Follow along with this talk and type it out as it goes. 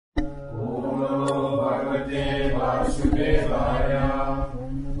Vasudevaya.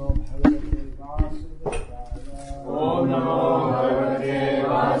 Om Namo Bhagavate Vasudevaya. Om Namo Bhagavate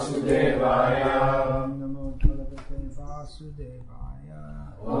Vasudevaya.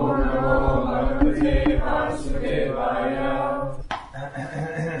 Om Namo Bhagavate Vasudevaya.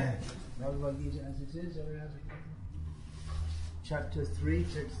 Bhagavad-gita as it is, chapter 3,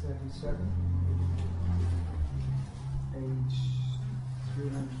 text 37, page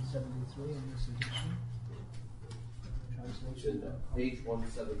 373 in this edition. Translation. Page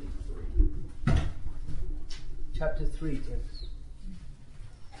 173. Chapter 3, text.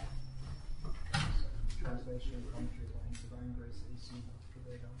 Translation and commentary by His Divine Grace A.C.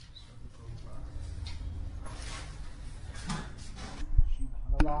 Bhakti-Vedanta Swami Prabhupada. Shri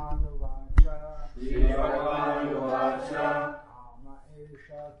Bhagavan Vacha. Kama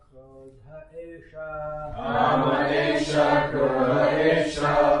Esha Krodha Esha. Kama Esha Krodha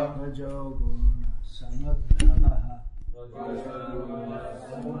Esha. Rajoguna Samadhavaha.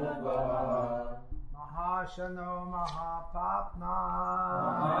 Mahashano Mahapapma.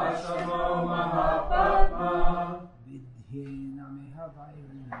 Mahashano Mahapapma. Vidhena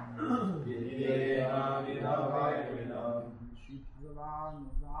Mihavairinam. Vidhena Mihavairinam. Shri Bhagavan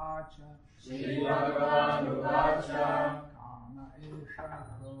Vacha. Shri Bhagavan Vacha. Kama Esha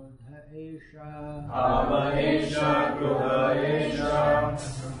Krodha Esha. Kama Esha Krodha Esha.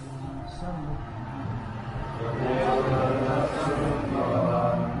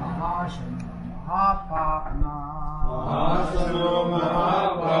 Mahashano Mahapapma. Mahashano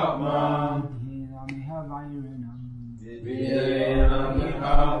Mahapapma. Vidhena Mihavairinam. Vidhena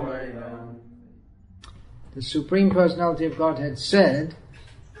Mihavairinam. The Supreme Personality of Godhead said,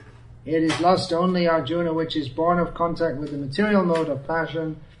 "It is lust only, Arjuna, which is born of contact with the material mode of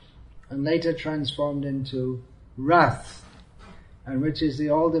passion and later transformed into wrath, and which is the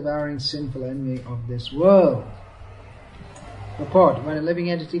all-devouring sinful enemy of this world." Purport: when a living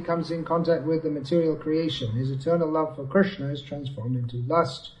entity comes in contact with the material creation, his eternal love for Krishna is transformed into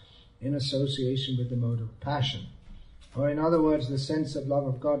lust in association with the mode of passion. Or in other words, the sense of love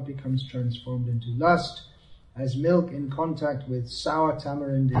of God becomes transformed into lust, as milk in contact with sour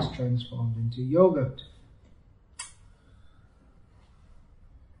tamarind is transformed into yogurt.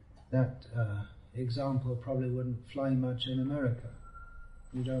 That example probably wouldn't fly much in America.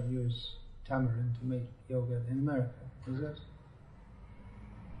 You don't use tamarind to make yogurt in America, is it?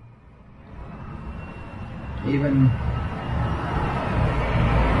 Even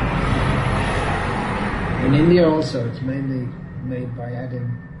in India also, it's mainly made by adding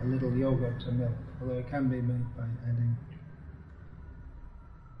a little yogurt to milk, although it can be made by adding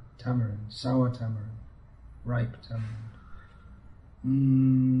tamarind, sour tamarind, ripe tamarind.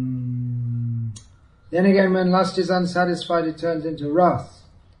 Then again, when lust is unsatisfied, it turns into wrath.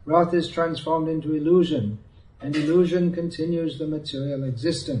 Wrath is transformed into illusion, and illusion continues the material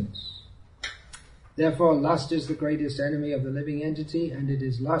existence. Therefore, lust is the greatest enemy of the living entity, and it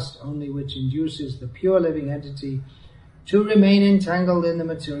is lust only which induces the pure living entity to remain entangled in the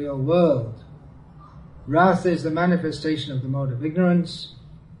material world. Wrath is the manifestation of the mode of ignorance.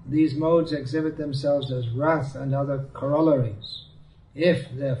 These modes exhibit themselves as wrath and other corollaries. If,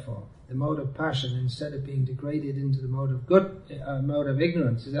 therefore, the mode of passion, instead of being degraded into the mode of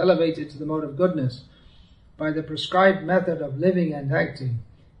ignorance, is elevated to the mode of goodness by the prescribed method of living and acting,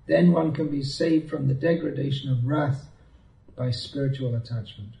 then one can be saved from the degradation of wrath by spiritual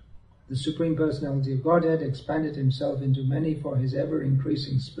attachment. The Supreme Personality of Godhead expanded himself into many for his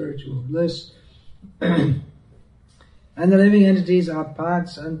ever-increasing spiritual bliss, and the living entities are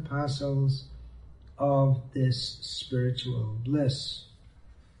parts and parcels of this spiritual bliss.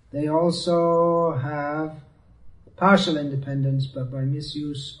 They also have partial independence, but by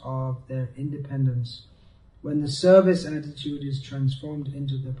misuse of their independence, when the service attitude is transformed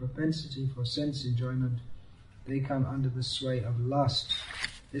into the propensity for sense enjoyment, they come under the sway of lust.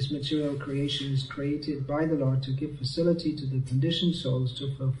 This material creation is created by the Lord to give facility to the conditioned souls to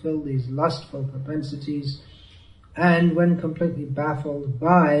fulfill these lustful propensities, and when completely baffled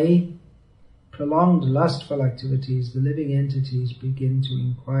by prolonged lustful activities, the living entities begin to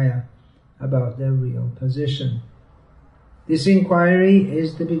inquire about their real position. This inquiry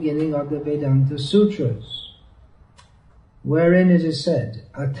is the beginning of the Vedanta Sutras, wherein it is said,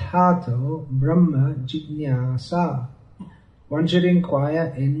 Athato Brahma Jijnasa. One should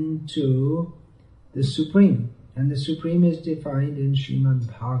inquire into the Supreme, and the Supreme is defined in Srimad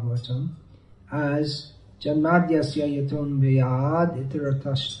Bhagavatam as Janmadyasya Yaton Vyad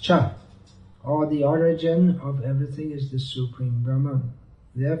Itaratascha, or the origin of everything is the Supreme Brahman.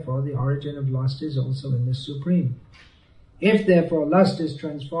 Therefore, the origin of lust is also in the Supreme. If therefore lust is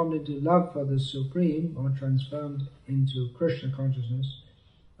transformed into love for the Supreme, or transformed into Krishna consciousness,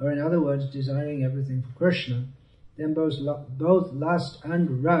 or in other words, desiring everything for Krishna, then both lust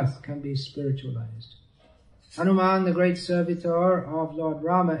and wrath can be spiritualized. Hanuman, the great servitor of Lord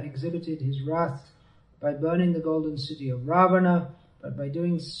Rama, exhibited his wrath by burning the golden city of Ravana, but by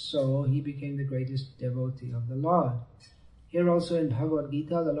doing so he became the greatest devotee of the Lord. Here also in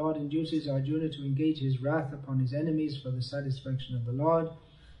Bhagavad-gita, the Lord induces Arjuna to engage his wrath upon his enemies for the satisfaction of the Lord.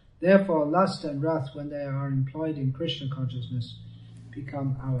 Therefore, lust and wrath, when they are employed in Krishna consciousness,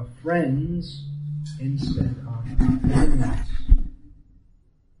 become our friends instead of enemies.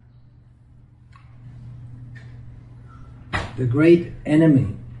 The great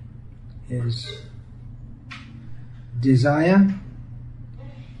enemy is desire.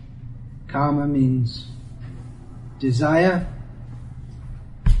 Karma means desire,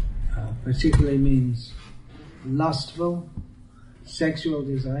 particularly means lustful, sexual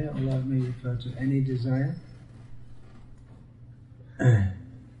desire, although it may refer to any desire.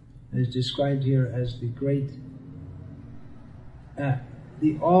 It's described here as the great,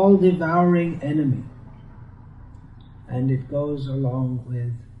 the all-devouring enemy, and it goes along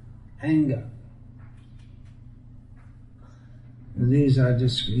with anger. These are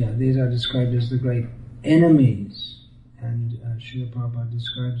described as the great enemies, and Srila Prabhupada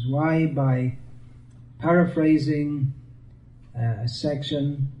describes why by paraphrasing a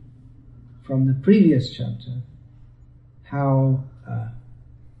section from the previous chapter, how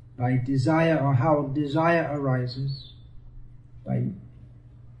by desire, or how desire arises by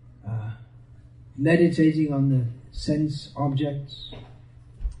meditating on the sense objects.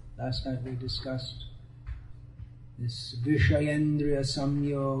 Last night we discussed this Vishayendriya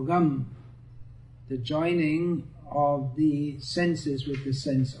Samyogam, the joining of the senses with the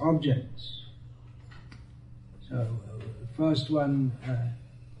sense objects. So, first one,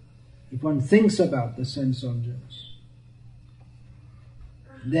 if one thinks about the sense objects,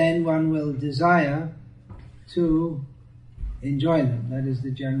 then one will desire to enjoy them. That is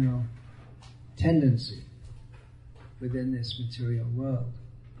the general tendency within this material world.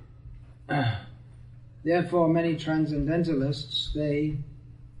 Therefore, many transcendentalists, they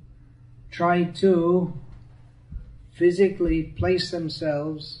try to physically place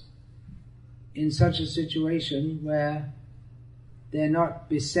themselves in such a situation where they're not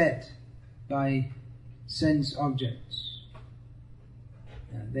beset by sense objects.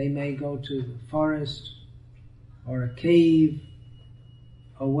 They may go to the forest or a cave,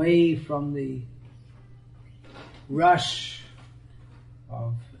 away from the rush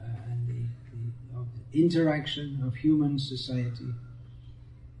of the interaction of human society,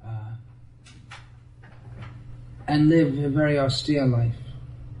 and live a very austere life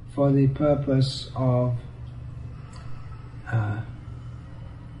for the purpose of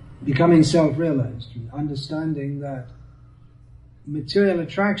becoming self-realized, understanding that material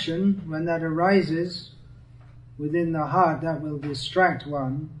attraction, when that arises within the heart, that will distract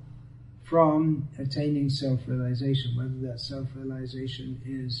one from attaining self-realization, whether that self-realization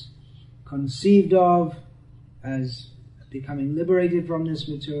is conceived of as becoming liberated from this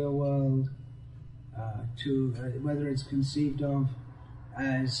material world, to whether it's conceived of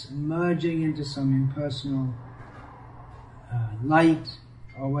as merging into some impersonal light,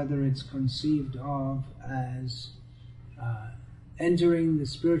 or whether it's conceived of as entering the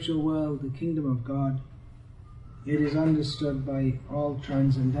spiritual world, the kingdom of God. It is understood by all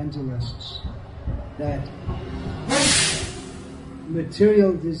transcendentalists that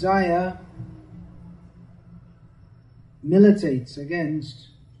material desire militates against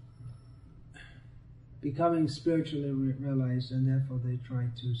becoming spiritually realized, and therefore they try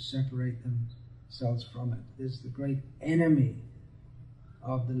to separate themselves from it. This is the great enemy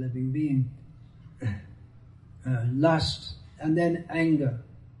of the living being. Lust, and then anger.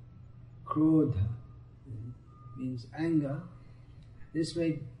 Krodha means anger. This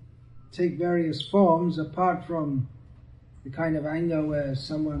may take various forms, apart from the kind of anger where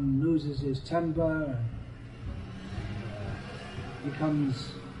someone loses his temper and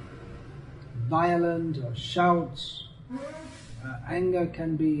becomes violent or shouts. Anger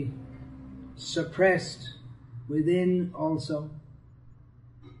can be suppressed within also,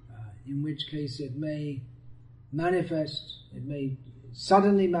 in which case it may manifest, it may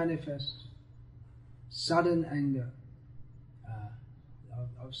suddenly manifest, sudden anger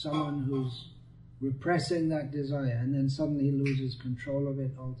of someone who's repressing that desire, and then suddenly loses control of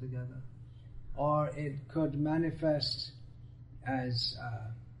it altogether. Or it could manifest as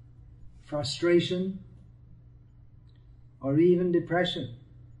frustration, or even depression.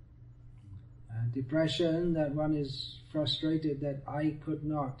 Depression, that one is frustrated that I could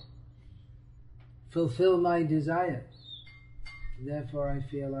not fulfill my desires. Therefore I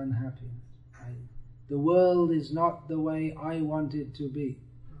feel unhappy. The world is not the way I want it to be.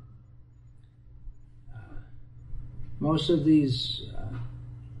 Most of these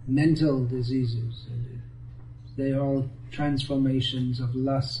mental diseases, they are all transformations of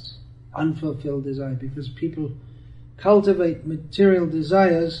lust, unfulfilled desire, because people cultivate material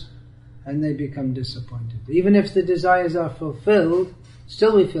desires and they become disappointed. Even if the desires are fulfilled,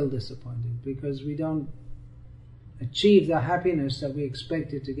 still we feel disappointed because we don't achieve the happiness that we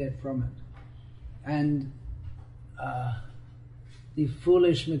expected to get from it. And the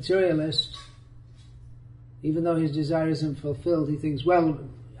foolish materialist, even though his desire isn't fulfilled, he thinks, well,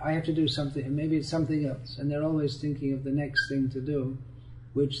 I have to do something, and maybe it's something else. And they're always thinking of the next thing to do,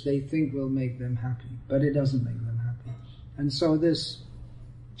 which they think will make them happy, but it doesn't make them happy. And so this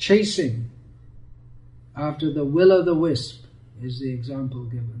chasing after the will-o'-the-wisp is the example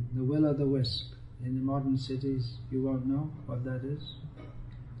given. The will-o'-the-wisp. In the modern cities, you won't know what that is.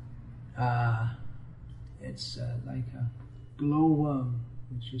 It's like a glowworm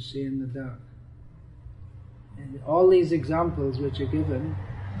which you see in the dark. And all these examples which are given,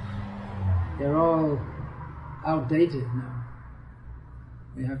 they're all outdated now.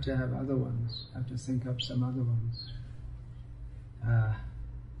 We have to have other ones, have to think up some other ones.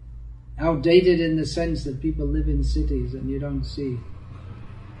 Outdated in the sense that people live in cities and you don't see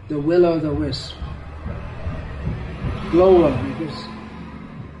the will-o'-the-wisp. Glowworm, because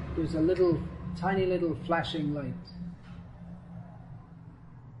there's a tiny little flashing light.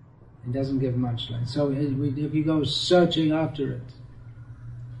 It doesn't give much light. So if you go searching after it,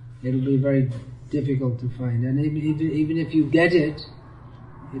 it'll be very difficult to find. And even if you get it,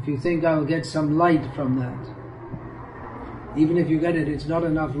 if you think I'll get some light from that, even if you get it, it's not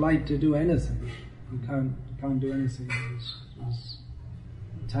enough light to do anything. You can't do anything. It's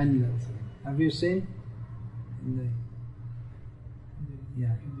a tiny little thing. Have you seen?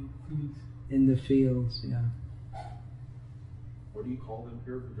 In the fields, yeah. What do you call them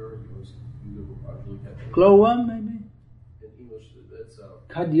here? Glowworm, maybe? In English, it's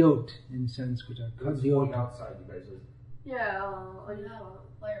Kadyot in Sanskrit. It's going outside, you guys. Yeah,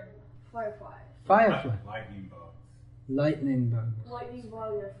 fireflies. Firefly. Lightning bugs. Lightning bugs. Lightning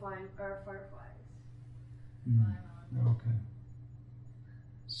bugs are fireflies. Okay.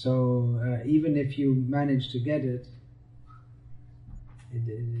 So even if you manage to get it,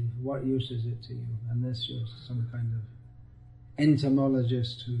 what use is it to you? Unless you're some kind of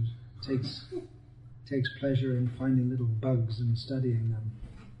entomologist who takes pleasure in finding little bugs and studying them.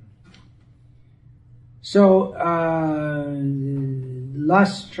 So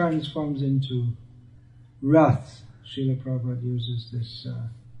lust transforms into wrath. Srila Prabhupada uses this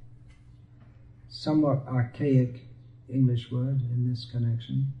somewhat archaic English word in this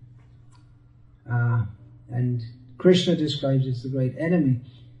connection. And Krishna describes it as the great enemy.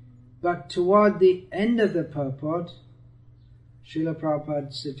 But toward the end of the purport, Srila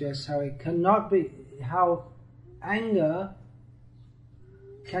Prabhupada suggests how it cannot be, how anger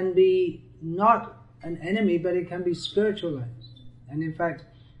can be not an enemy, but it can be spiritualized. And in fact,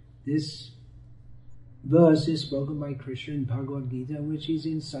 this verse is spoken by Krishna in Bhagavad-gita, in which he's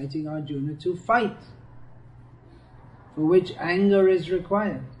inciting Arjuna to fight, for which anger is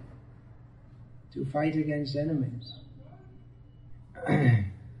required, to fight against enemies.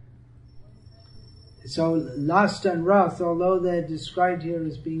 So lust and wrath, although they're described here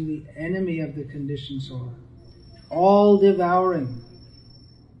as being the enemy of the conditioned soul, all devouring,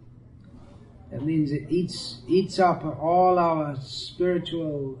 that means it eats up all our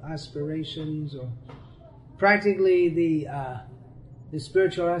spiritual aspirations, or practically the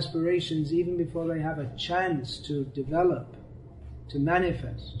spiritual aspirations, even before they have a chance to develop, to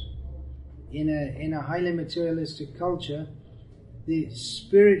manifest. In a highly materialistic culture, the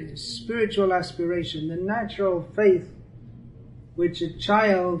spiritual aspiration, the natural faith which a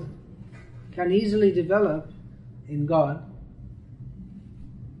child can easily develop in God,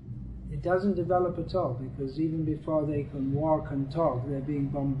 it doesn't develop at all, because even before they can walk and talk, they're being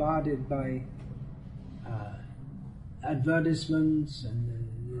bombarded by advertisements, and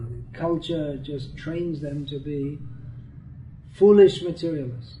the culture just trains them to be foolish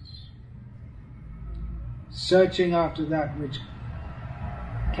materialists, searching after that which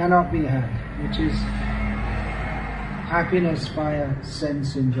cannot be had, which is happiness via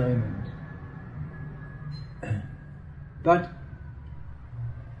sense enjoyment. But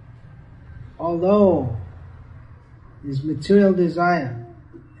although this material desire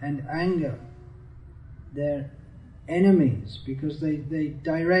and anger, they're enemies, because they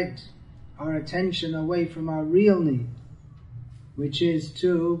direct our attention away from our real need, which is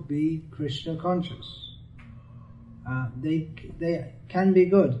to be Krishna conscious. They can be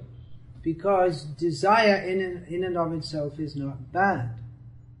good, because desire in and of itself is not bad.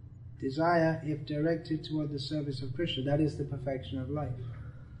 Desire, if directed toward the service of Krishna, that is the perfection of life.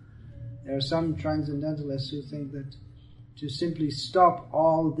 There are some transcendentalists who think that to simply stop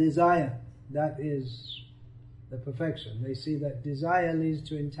all desire, that is the perfection. They see that desire leads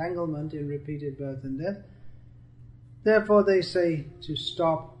to entanglement in repeated birth and death. Therefore they say to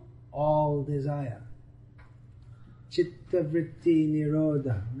stop all desire. Chitta vritti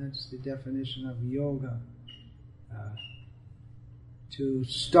nirodha, that's the definition of yoga. To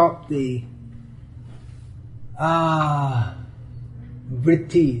stop the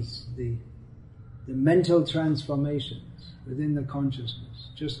vrittis, the mental transformations within the consciousness,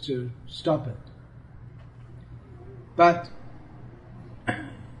 just to stop it. But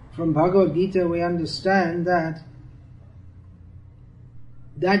from Bhagavad-gita we understand that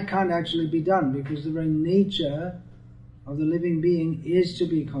can't actually be done, because the very nature of the living being is to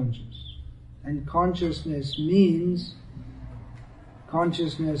be conscious. And consciousness means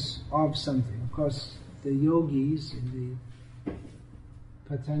consciousness of something. Of course, the yogis in the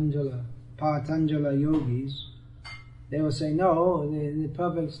Patanjala yogis, they will say, no, in the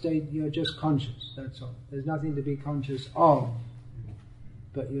perfect state you're just conscious, that's all. There's nothing to be conscious of,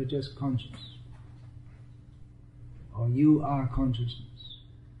 but you're just conscious. Or you are consciousness.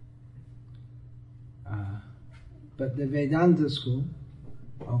 But the Vedanta school,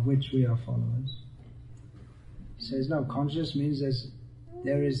 of which we are followers, says no, conscious means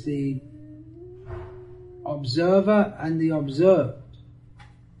there is the observer and the observed.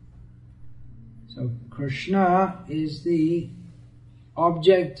 So Krishna is the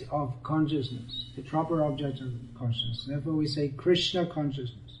object of consciousness, the proper object of consciousness. Therefore we say Krishna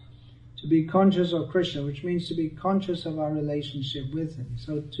consciousness. To be conscious of Krishna, which means to be conscious of our relationship with Him.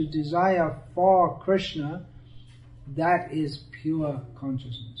 So to desire for Krishna, that is pure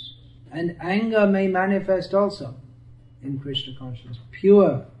consciousness. And anger may manifest also in Krishna consciousness.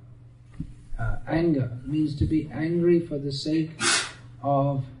 Pure anger means to be angry for the sake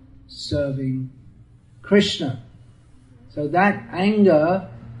of serving Krishna. So that anger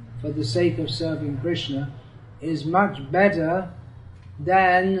for the sake of serving Krishna is much better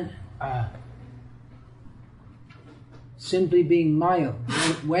than simply being mild.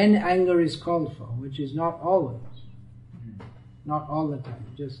 When anger is called for, which is not always, not all the time.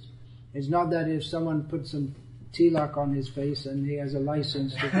 It's not that if someone puts some tilak on his face and he has a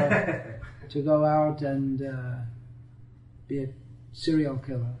license to go out and be a serial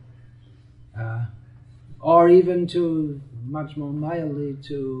killer, or even to, much more mildly,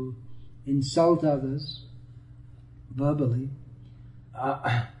 to insult others verbally.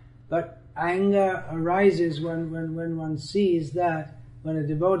 But anger arises when one sees that, when a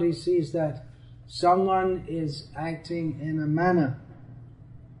devotee sees that someone is acting in a manner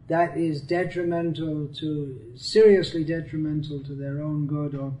that is seriously detrimental to their own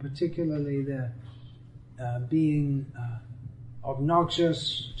good, or particularly their being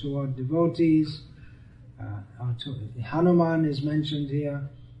obnoxious toward devotees. Hanuman is mentioned here,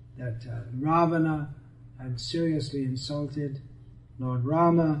 that Ravana had seriously insulted Lord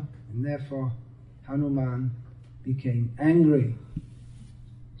Rama, and therefore Hanuman became angry.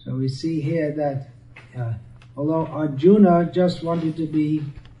 So we see here that although Arjuna just wanted to be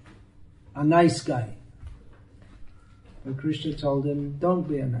a nice guy, but Krishna told him, don't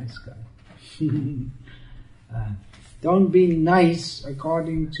be a nice guy. Don't be nice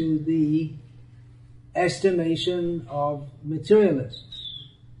according to the estimation of materialists.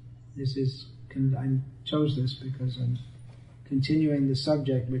 I chose this because I'm continuing the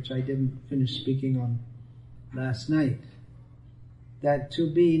subject which I didn't finish speaking on last night. That to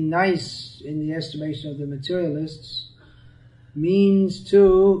be nice in the estimation of the materialists means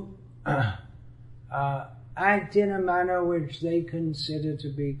to act in a manner which they consider to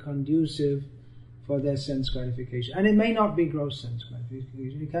be conducive for their sense gratification. And it may not be gross sense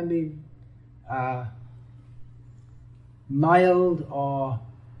gratification. It can be mild or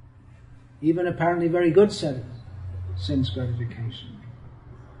even apparently very good sense gratification.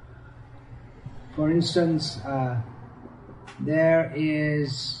 For instance, there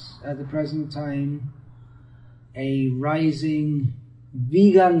is at the present time a rising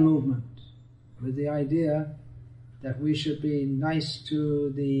vegan movement with the idea that we should be nice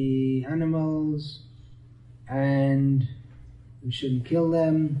to the animals and we shouldn't kill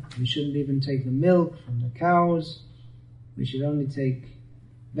them, we shouldn't even take the milk from the cows, we should only take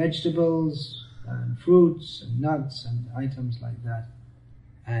vegetables and fruits and nuts and items like that,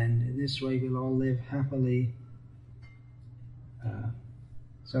 and in this way we'll all live happily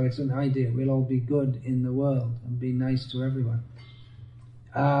So it's an idea. We'll all be good in the world and be nice to everyone.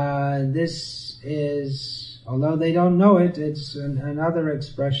 This is, although they don't know it, it's another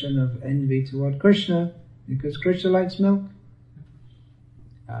expression of envy toward Krishna, because Krishna likes milk.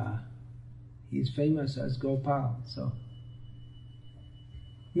 He's famous as Gopal, so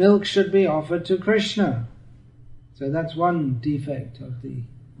milk should be offered to Krishna. So that's one defect of the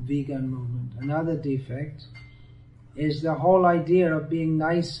vegan movement. Another defect is the whole idea of being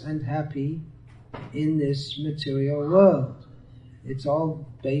nice and happy in this material world. It's all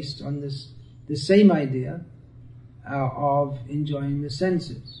based on the same idea of enjoying the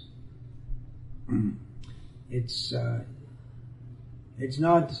senses. It's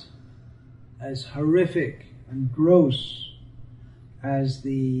not as horrific and gross as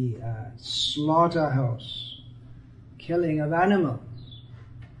the slaughterhouse killing of animals,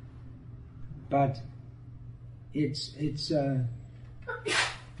 but it's a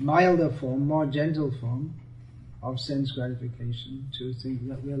milder form, more gentle form of sense gratification to think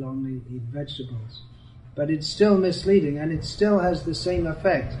that we'll only eat vegetables. But it's still misleading, and it still has the same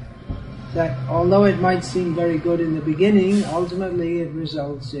effect, that although it might seem very good in the beginning, ultimately it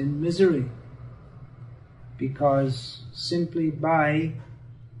results in misery, because simply by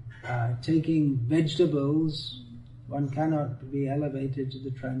taking vegetables, one cannot be elevated to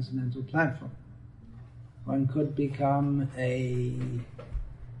the transcendental platform. One could become a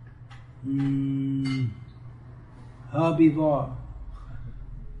herbivore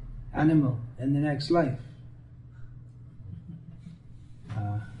animal in the next life.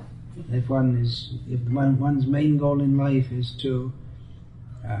 If one's main goal in life is to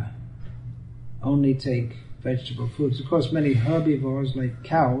only take vegetable foods. Of course, many herbivores, like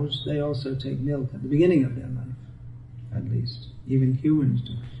cows, they also take milk at the beginning of their life, at least. Even humans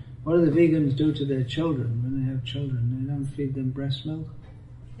do. What do the vegans do to their children when they have children? They don't feed them breast milk?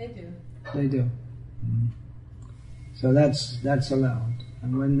 They do. They do. So that's allowed.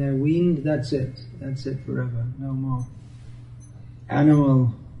 And when they're weaned, that's it. That's it forever. No more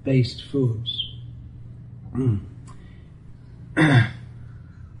animal-based foods.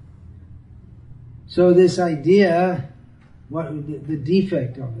 So this idea, the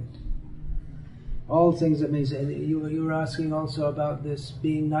defect of it, all things that may say, you were asking also about this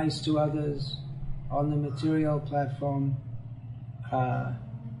being nice to others on the material platform,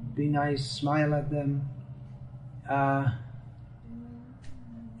 be nice, smile at them.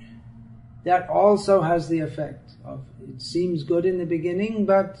 That also has the effect of, it seems good in the beginning,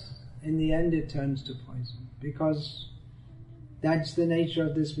 but in the end it turns to poison, because that's the nature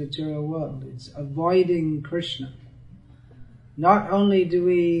of this material world. It's avoiding Krishna. Not only do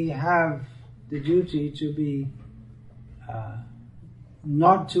we have the duty to be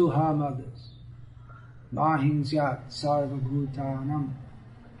not to harm others, mahinsyat sarvabhutanam.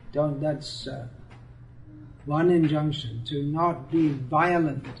 That's one injunction, to not be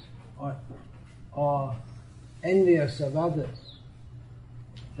violent or envious of others.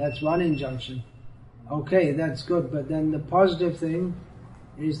 That's one injunction. Okay, that's good, but then the positive thing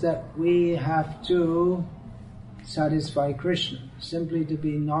is that we have to satisfy Krishna. Simply to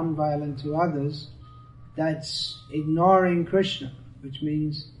be non-violent to others, that's ignoring Krishna, which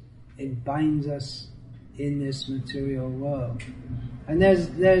means it binds us in this material world. And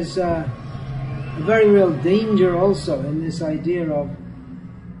there's a very real danger also in this idea of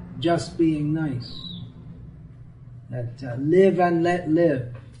just being nice. That live and let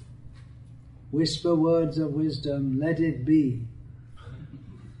live. Whisper words of wisdom, let it be.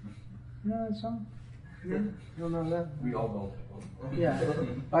 You know that song? Yeah? You don't know that? We all know. Yeah.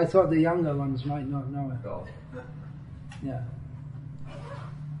 I thought the younger ones might not know it. No. Yeah.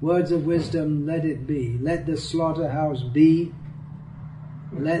 Words of wisdom, let it be. Let the slaughterhouse be.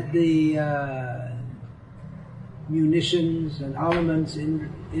 Let the munitions and armaments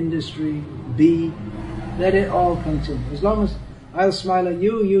industry be. Let it all continue. As long as I'll smile at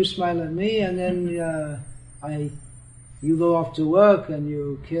you, you smile at me, and then you go off to work and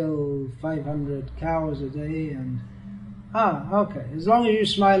you kill 500 cows a day, and okay. As long as you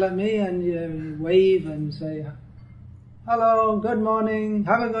smile at me and you wave and say, hello, good morning,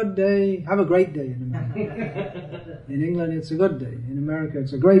 have a good day, have a great day in America. In England it's a good day, in America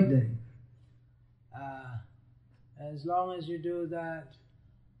it's a great day. As long as you do that,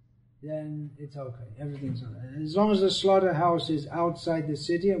 then it's okay, everything's okay. As long as the slaughterhouse is outside the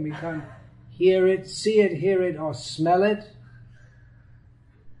city and we can't hear it, see it, hear it, or smell it,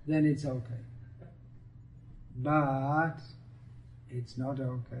 then it's okay. But it's not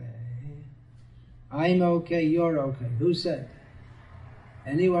okay. I'm okay, you're okay. Who said?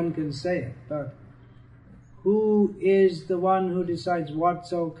 Anyone can say it, but who is the one who decides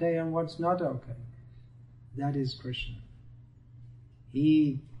what's okay and what's not okay? That is Krishna.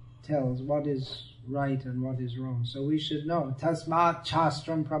 He tells what is right and what is wrong. So we should know. Tasmat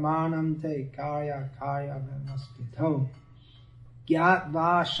chastram pramanam te kaya kaya vamaskito.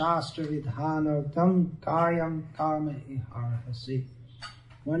 Gyatva shastra vidhanotam karyam karma iharhasi.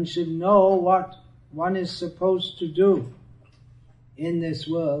 One should know what one is supposed to do in this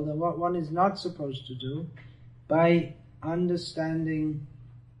world and what one is not supposed to do by understanding,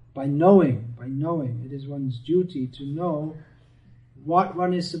 by knowing. It is one's duty to know what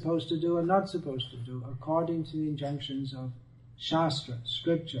one is supposed to do and not supposed to do according to the injunctions of Shastra,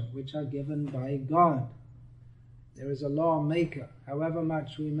 scripture, which are given by God. There is a lawmaker. However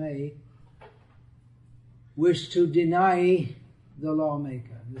much we may wish to deny the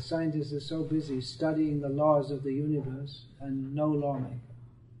lawmaker. The scientists are so busy studying the laws of the universe and no lawmaker.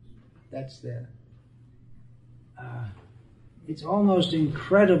 That's there. It's almost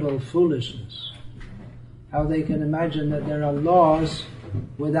incredible foolishness how they can imagine that there are laws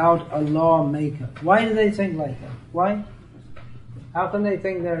without a lawmaker. Why do they think like that? Why? How can they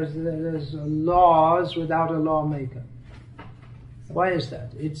think there's laws without a lawmaker? Why is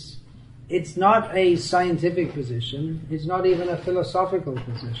that? It's not a scientific position. It's not even a philosophical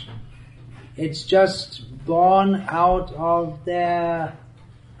position. It's just born out of their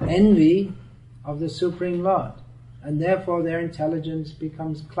envy of the Supreme Lord. And therefore their intelligence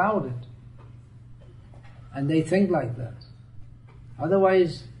becomes clouded. And they think like that.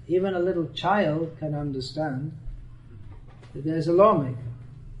 Otherwise, even a little child can understand that there's a lawmaker.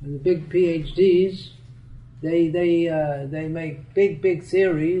 And the big PhDs, they make big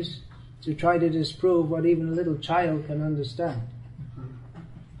theories to try to disprove what even a little child can understand.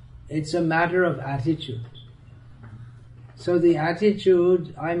 It's a matter of attitude. So the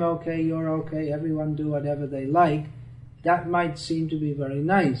attitude, I'm okay, you're okay, everyone do whatever they like, that might seem to be very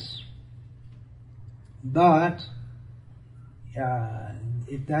nice. But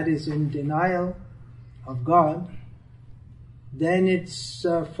if that is in denial of God, then it's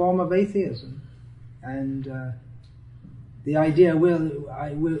a form of atheism. And the idea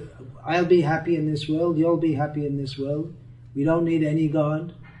I'll be happy in this world, you'll be happy in this world. We don't need any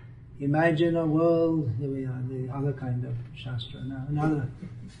God. Imagine a world, here we are, the other kind of Shastra now,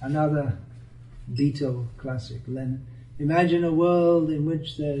 another Beatle classic, Lennon. Imagine a world in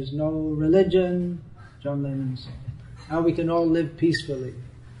which there's no religion, John Lennon said, how we can all live peacefully.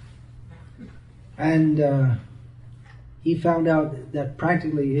 And he found out that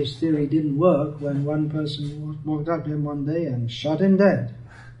practically his theory didn't work when one person walked up to him one day and shot him dead.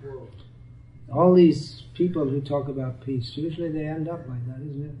 All these people who talk about peace, usually they end up like that,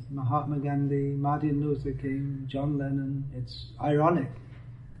 isn't it? Mahatma Gandhi, Martin Luther King, John Lennon. It's ironic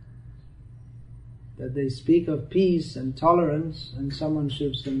that they speak of peace and tolerance and someone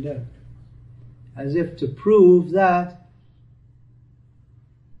shoots them dead. As if to prove that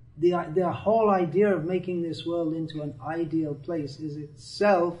the whole idea of making this world into an ideal place is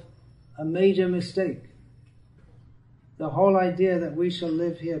itself a major mistake. The whole idea that we shall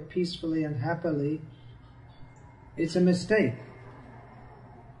live here peacefully and happily, it's a mistake.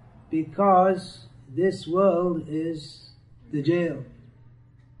 Because this world is the jail.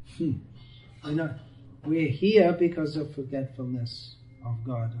 We're here because of forgetfulness of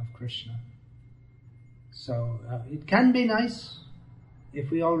God, of Krishna. So it can be nice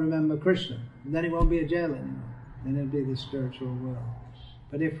if we all remember Krishna. And then it won't be a jail anymore. Then it'll be the spiritual world.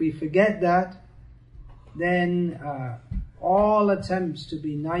 But if we forget that, then all attempts to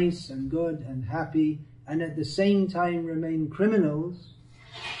be nice and good and happy and at the same time remain criminals,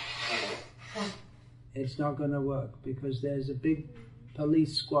 it's not going to work, because there's a big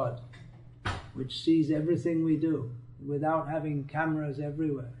police squad which sees everything we do without having cameras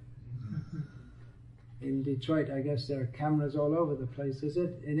everywhere. In Detroit, I guess there are cameras all over the place, is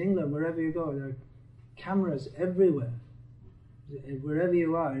it? In England, wherever you go, there are cameras everywhere. Wherever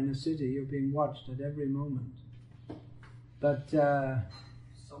you are in a city, you're being watched at every moment. But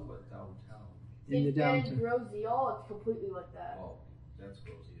somewhat downtown. in the downtown. In Roseal, it's completely like that. Oh, that's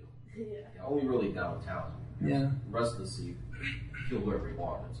Roseal. Yeah. Yeah, only really downtown. Yeah. The rest of the city, feel wherever you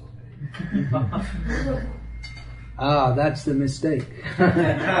want, it's okay. Ah, that's the mistake.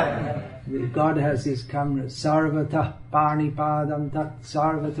 God has his cameras. Sarvata panipadam tat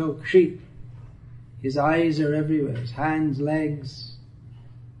sarvato kshit. His eyes are everywhere. His hands, legs.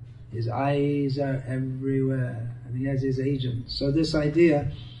 His eyes are everywhere. And he has his agents. So this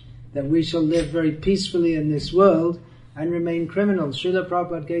idea that we shall live very peacefully in this world and remain criminals. Srila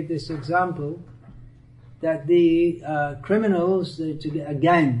Prabhupada gave this example that the criminals, a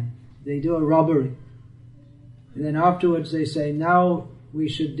gang, they do a robbery. And then afterwards they say, now we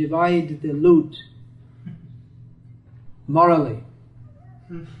should divide the loot morally.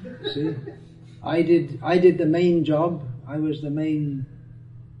 See? I did the main job. I was the main,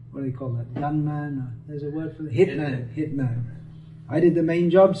 what do you call that, gunman? Or, there's a word for it, hitman. I did the main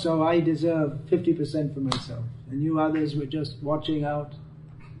job, so I deserve 50% for myself. And you others were just watching out,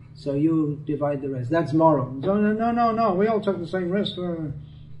 so you divide the rest. That's moral. So, no, we all took the same risk.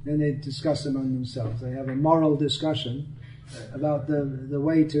 Then they discuss among themselves. They have a moral discussion about the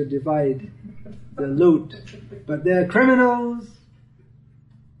way to divide the loot. But they're criminals.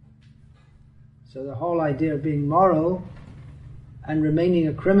 So the whole idea of being moral and remaining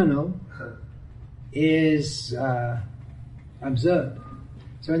a criminal is absurd.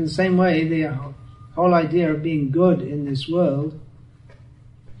 So in the same way, the whole idea of being good in this world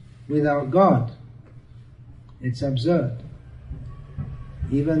without God, it's absurd.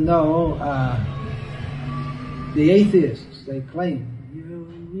 Even though the atheists, they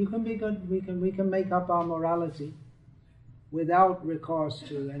claim, you can be good, we can make up our morality without recourse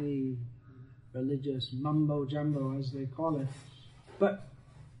to any religious mumbo-jumbo, as they call it. But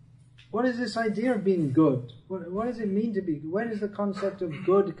what is this idea of being good? What does it mean to be good? Where does the concept of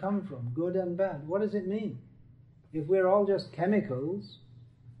good come from? Good and bad. What does it mean? If we're all just chemicals,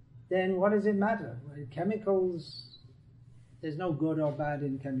 then what does it matter? Chemicals, there's no good or bad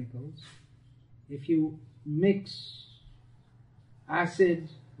in chemicals. If you mix acid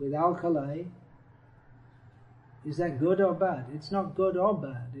with alkali, is that good or bad? It's not good or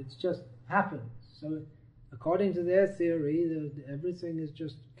bad. It's just happens. So according to their theory, everything is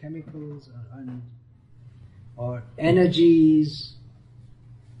just chemicals or energies.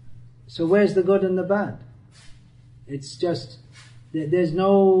 So where's the good and the bad? It's just, there's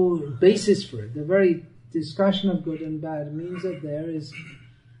no basis for it. The very discussion of good and bad means that there is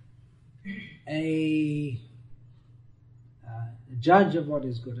a judge of what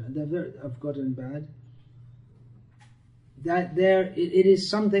is good and bad. That it is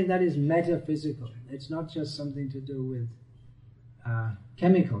something that is metaphysical. It's not just something to do with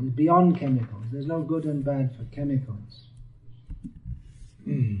chemicals, beyond chemicals. There's no good and bad for chemicals.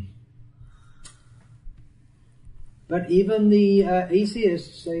 But even the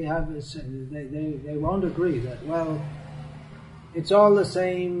atheists, they won't agree that, well, it's all the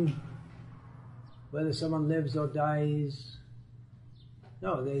same whether someone lives or dies.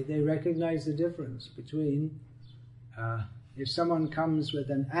 No, they recognize the difference between if someone comes with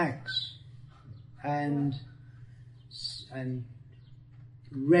an axe and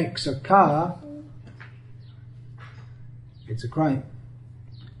wrecks a car, it's a crime.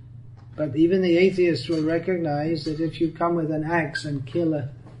 But even the atheists will recognize that if you come with an axe and kill a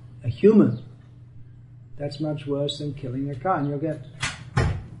human, that's much worse than killing a car, and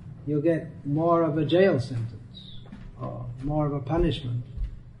you'll get more of a jail sentence or more of a punishment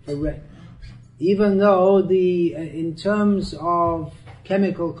for wreck. Even though in terms of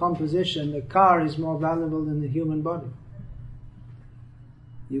chemical composition, the car is more valuable than the human body.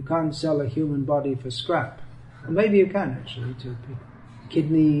 You can't sell a human body for scrap. And maybe you can actually, to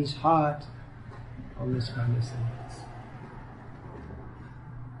kidneys, heart, all this kind of thing.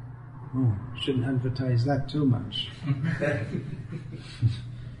 Oh, shouldn't advertise that too much.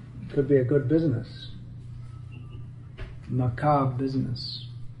 Could be a good business. Macabre business.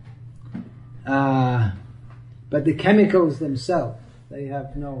 But the chemicals themselves, they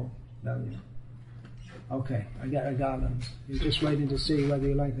have no value. Okay, I get a garland. You're just waiting to see whether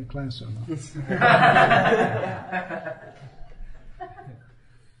you like the class or not.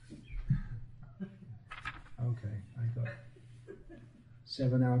 Okay, I got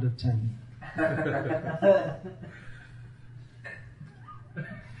 7 out of 10.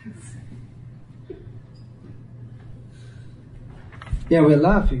 Yeah, we're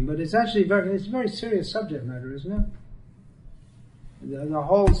laughing, but it's actually it's a very serious subject matter, isn't it? The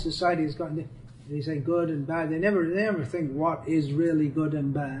whole society has gotten, they say good and bad. They never think what is really good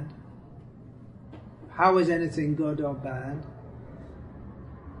and bad. How is anything good or bad?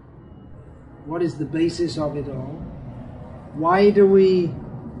 What is the basis of it all? Why do we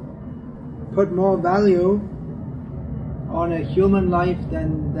put more value on a human life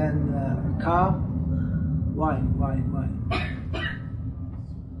than a car? Why?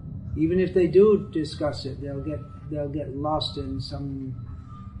 Even if they do discuss it, they'll get lost in some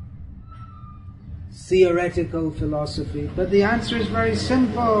theoretical philosophy. But the answer is very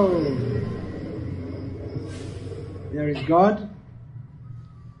simple. There is God.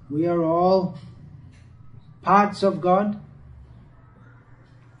 We are all parts of God.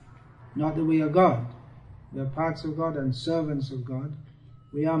 Not that we are God. We are parts of God and servants of God.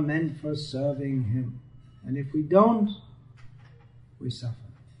 We are meant for serving Him. And if we don't, we suffer.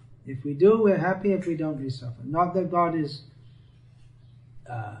 If we do, we're happy. If we don't, we suffer. Not that God is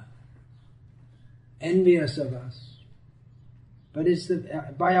envious of us, but it's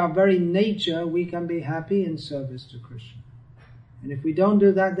by our very nature we can be happy in service to Krishna. And if we don't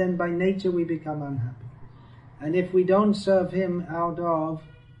do that, then by nature we become unhappy. And if we don't serve Him out of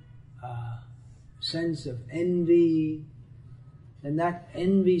sense of envy, then that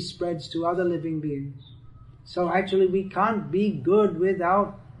envy spreads to other living beings. So actually we can't be good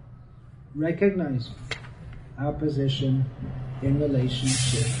without recognizing our position in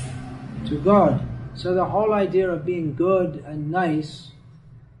relationship to God. So the whole idea of being good and nice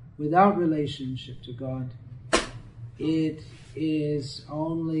without relationship to God, it is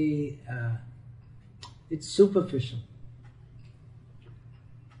only, it's superficial.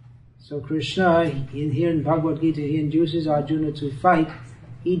 So Krishna, here in Bhagavad-gita, he induces Arjuna to fight.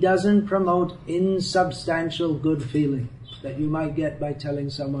 He doesn't promote insubstantial good feelings that you might get by telling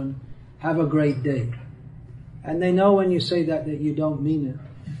someone, have a great day. And they know when you say that you don't mean it.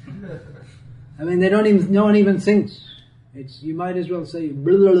 I mean, no one even thinks. You might as well say,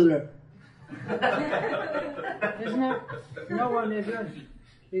 blah, blah, blah. Isn't it? No one, if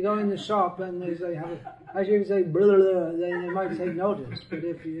you go in the shop and they say, as you say, blah, blah, blah, they might take notice. But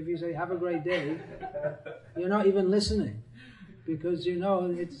if you say, have a great day, you're not even listening. Because you know,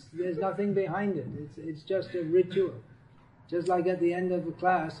 there's nothing behind it. It's just a ritual. Just like at the end of the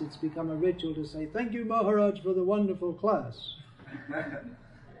class, it's become a ritual to say, thank you Maharaj for the wonderful class.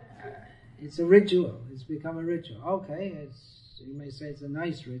 It's a ritual. It's become a ritual. Okay, you may say it's a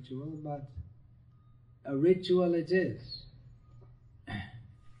nice ritual, but a ritual it is.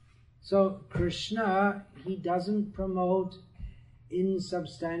 So Krishna, he doesn't promote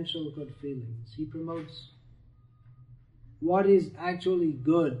insubstantial good feelings. He promotes what is actually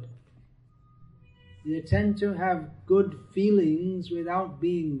good. The attempt to have good feelings without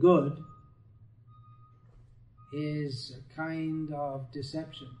being good is a kind of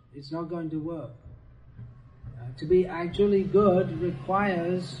deception. It's not going to work. To be actually good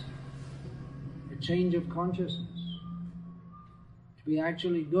requires a change of consciousness. To be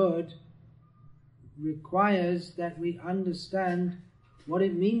actually good requires that we understand what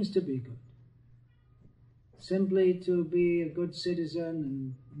it means to be good. Simply to be a good citizen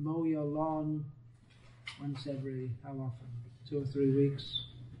and mow your lawn once every, how often? 2 or 3 weeks.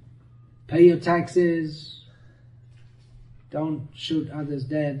 Pay your taxes. Don't shoot others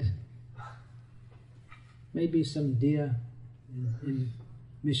dead. Maybe some deer. In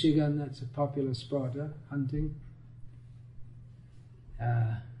Michigan, that's a popular sport, hunting.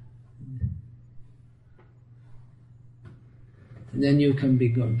 Then you can be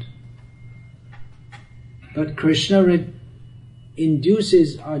good. But Krishna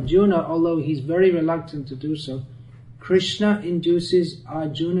induces Arjuna, although he's very reluctant to do so, Krishna induces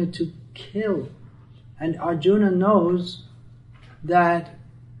Arjuna to kill. And Arjuna knows that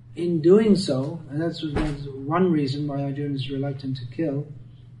in doing so, and that's one reason why Arjuna is reluctant to kill,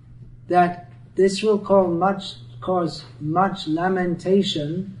 that this will cause much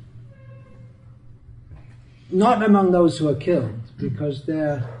lamentation, not among those who are killed, because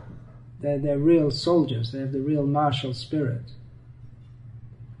they're real soldiers, they have the real martial spirit.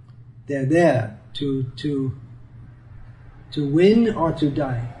 They're there to win or to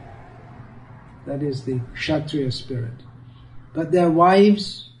die. That is the Kshatriya spirit. But their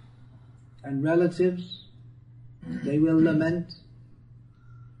wives and relatives, they will lament.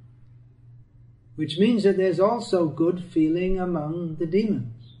 Which means that there's also good feeling among the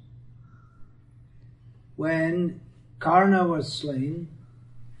demons. When Karna was slain,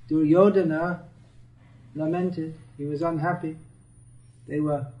 Duryodhana lamented. He was unhappy. They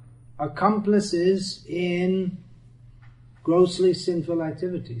were accomplices in grossly sinful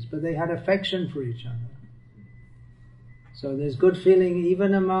activities, but they had affection for each other. So there's good feeling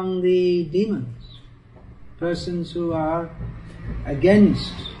even among the demons, persons who are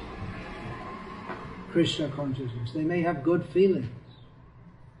against Krishna consciousness. They may have good feelings,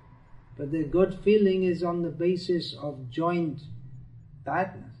 but their good feeling is on the basis of joint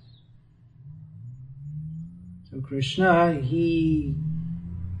badness. So Krishna, he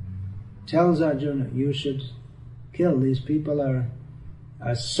tells Arjuna, you should kill. These people are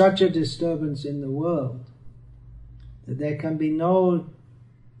such a disturbance in the world that there can be no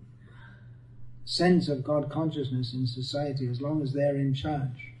sense of God consciousness in society as long as they're in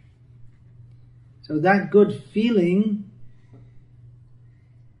charge. So that good feeling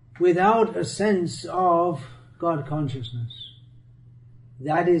without a sense of God consciousness,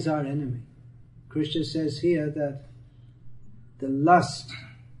 that is our enemy. Krishna says here that the lust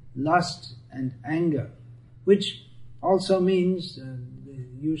and anger which also means,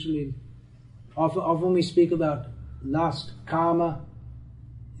 usually, often we speak about lust, karma.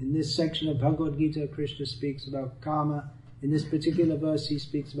 In this section of Bhagavad-gita, Krishna speaks about karma. In this particular verse, he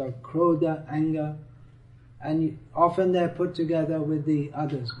speaks about krodha, anger. And often they're put together with the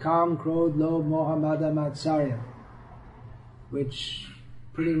others. Kam, krodh, lobh, moha, mada, matsarya. Which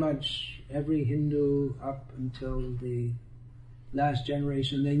pretty much every Hindu up until the last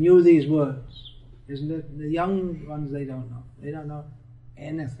generation, they knew these words. Isn't it? The young ones, they don't know. They don't know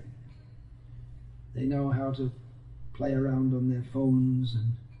anything. They know how to play around on their phones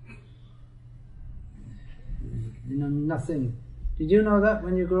and nothing. Did you know that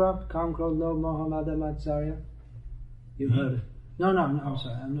when you grew up? Kam, krodh, lobh, moha, mada, matsarya? You heard it? No, I'm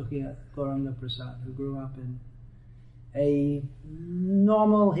sorry. I'm looking at Gauranga Prasad, who grew up in a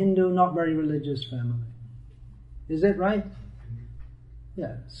normal Hindu, not very religious family. Is that right?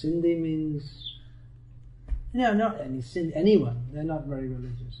 Yeah. Sindhi means... not anyone. They're not very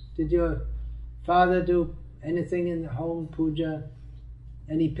religious. Did your father do anything in the home, puja?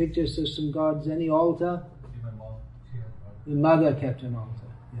 Any pictures of some gods? Any altar? Your mother kept an altar.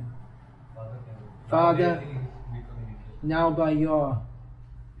 Yeah. Father, now by your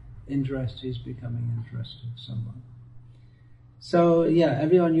interest, he's becoming interested someone. So yeah,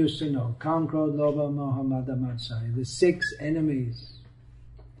 everyone used to know. Kam, krodh, lobha, moha, mada, matsarya. The 6 enemies.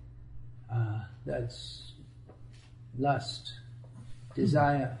 That's lust,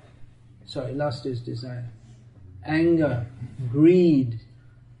 desire. Sorry, lust is desire. Anger, greed.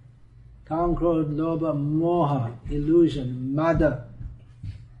 Kam, krodh, lobha, moha, illusion. Mada,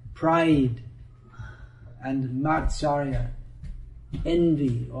 pride. And matsarya,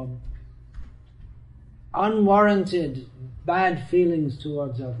 envy or unwarranted bad feelings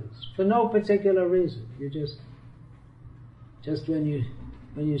towards others for no particular reason. You just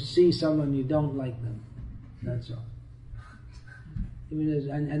when you see someone you don't like them, that's all.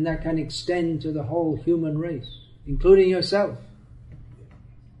 And that can extend to the whole human race, including yourself.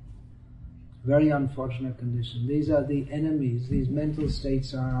 Very unfortunate condition. These are the enemies. These mental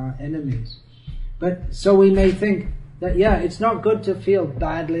states are our enemies. But so we may think that, it's not good to feel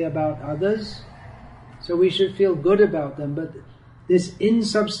badly about others, so we should feel good about them, but this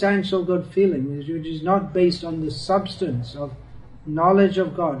insubstantial good feeling, which is not based on the substance of knowledge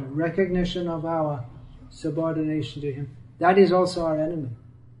of God, recognition of our subordination to Him, that is also our enemy,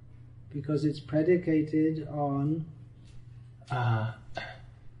 because it's predicated on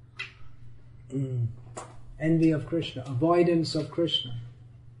envy of Krishna, avoidance of Krishna.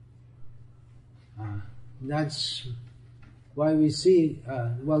 That's why we see,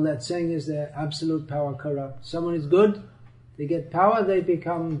 that saying is that absolute power corrupts. Someone is good, they get power, they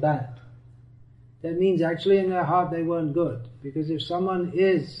become bad. That means actually in their heart they weren't good. Because if someone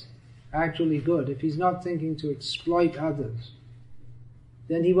is actually good, if he's not thinking to exploit others,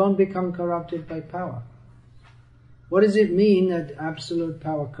 then he won't become corrupted by power. What does it mean that absolute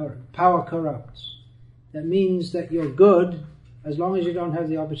power corrupts? That means that you're good as long as you don't have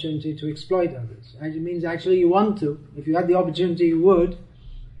the opportunity to exploit others. And it means actually you want to. If you had the opportunity, you would.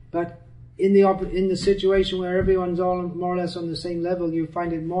 But in the situation where everyone's all more or less on the same level, you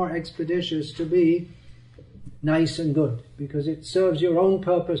find it more expeditious to be nice and good, because it serves your own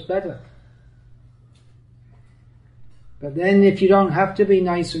purpose better. But then if you don't have to be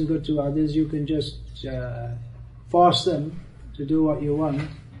nice and good to others, you can just force them to do what you want.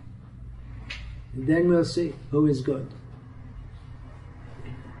 And then we'll see who is good.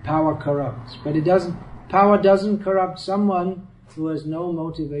 Power corrupts, but power doesn't corrupt someone who has no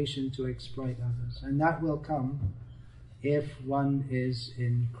motivation to exploit others. And that will come if one is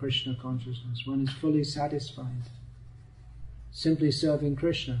in Krishna consciousness, one is fully satisfied, simply serving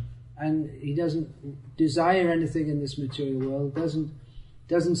Krishna. And he doesn't desire anything in this material world,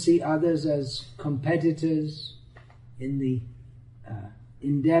 doesn't see others as competitors in the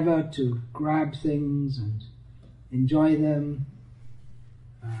endeavor to grab things and enjoy them.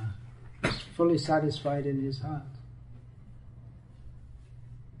 Is fully satisfied in his heart.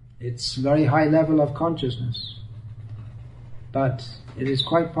 It's a very high level of consciousness, but it is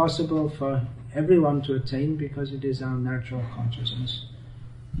quite possible for everyone to attain, because it is our natural consciousness,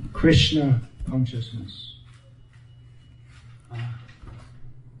 Krishna consciousness.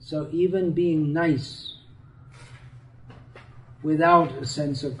 So even being nice without a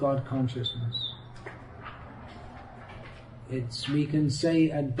sense of God consciousness, we can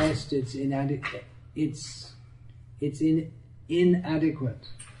say at best it's inadequate. It's inadequate,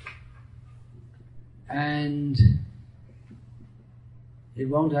 and it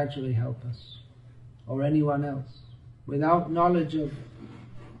won't actually help us or anyone else. Without knowledge of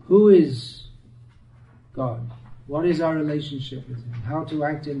who is God. What is our relationship with Him? How to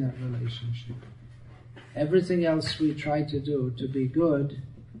act in that relationship? Everything else we try to do to be good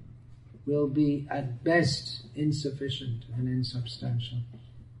will be at best insufficient and insubstantial.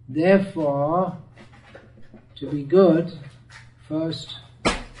 Therefore, to be good, first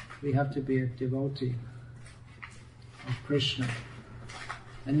we have to be a devotee of Krishna.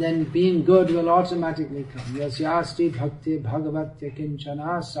 And then being good will automatically come. Yasyasti bhakti bhagavatya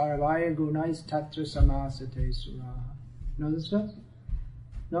kinchana sarvaya gunais tatra samasate suraha. Know this verse?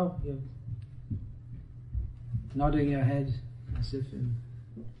 No? You're nodding your head as if in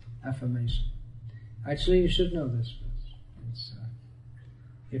affirmation. Actually, you should know this verse. It's,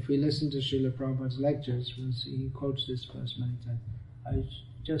 if we listen to Srila Prabhupada's lectures, we'll see he quotes this verse many times.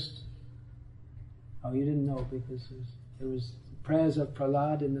 Oh, you didn't know because there was prayers of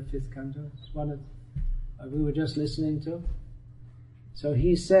Prahlad in the 5th canto. It's one of we were just listening to. So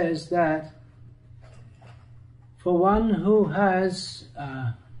he says that for one who has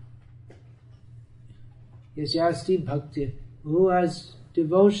yasyasti bhakti, who has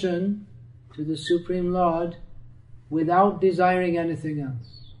devotion to the Supreme Lord without desiring anything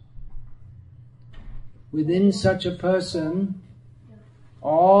else, within such a person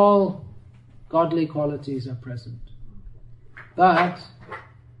all godly qualities are present. But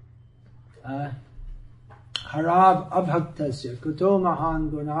harab abhaktasya kuto mahan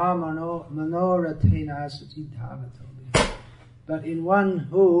guna manorathena asati dhavato. But in one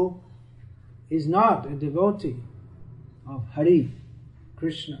who is not a devotee of Hari,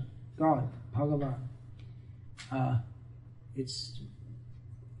 Krishna, God, Bhagavan, it's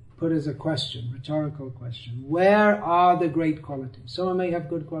put as a question, rhetorical question. Where are the great qualities? Someone may have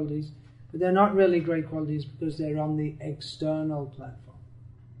good qualities, but they're not really great qualities because they're on the external platform.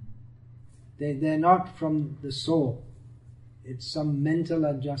 They're not from the soul. It's some mental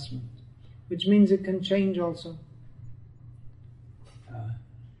adjustment, which means it can change also.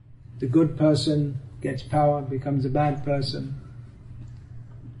 The good person gets power, becomes a bad person.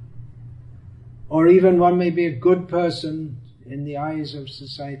 Or even one may be a good person in the eyes of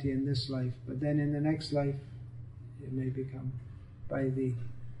society in this life, but then in the next life it may become, by the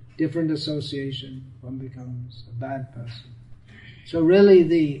different association, one becomes a bad person. So really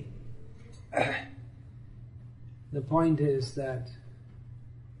the point is that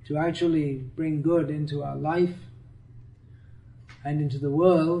to actually bring good into our life and into the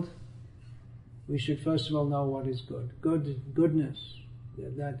world, we should first of all know what is good. Goodness,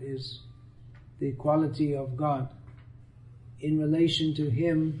 that is the quality of God. In relation to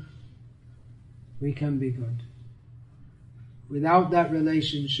Him, we can be good. Without that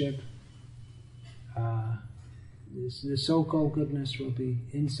relationship, the so-called goodness will be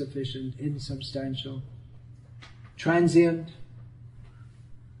insufficient, insubstantial, transient,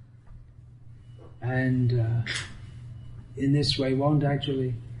 and in this way won't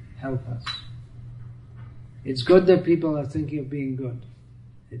actually help us. It's good that people are thinking of being good.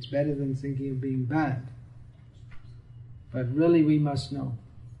 It's better than thinking of being bad. But really we must know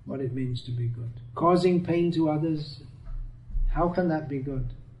what it means to be good. Causing pain to others, how can that be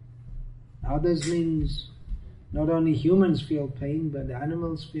good? Others means not only humans feel pain, but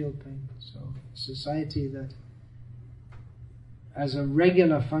animals feel pain. So society that as a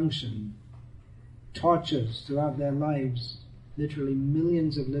regular function tortures throughout their lives literally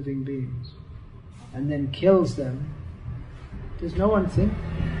millions of living beings and then kills them, does no one think?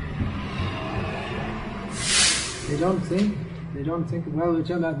 They don't think, well, we're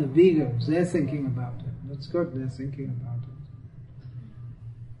talking about the vegans, they're thinking about it. That's good, they're thinking about it.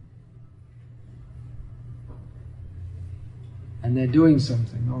 And they're doing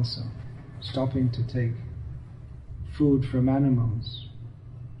something also, stopping to take food from animals.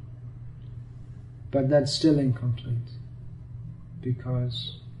 But that's still incomplete,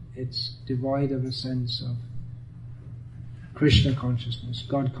 because it's devoid of a sense of Krishna consciousness,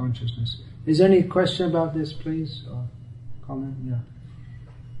 God consciousness. Is there any question about this, please, or comment? Yeah.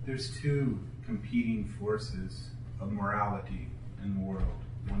 There's two competing forces of morality in the world.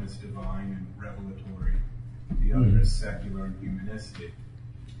 One is divine and revelatory. The other is secular and humanistic.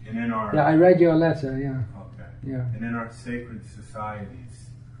 And in our I read your letter. Yeah. Okay. Yeah. And in our sacred societies,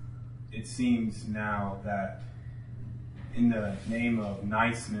 it seems now that in the name of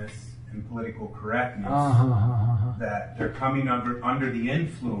niceness and political correctness, that they're coming under the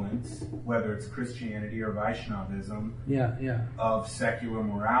influence, whether it's Christianity or Vaishnavism, of secular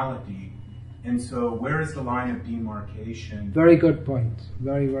morality. And so where is the line of demarcation? Very good point.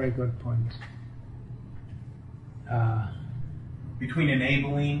 Very, very good point. Between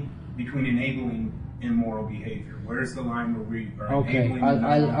enabling immoral behavior? Where's the line where we are Okay, enabling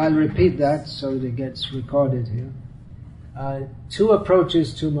I'll repeat that so that it gets recorded here. Two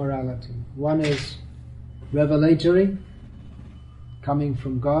approaches to morality. One is revelatory, coming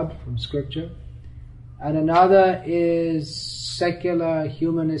from God, from Scripture, and another is secular,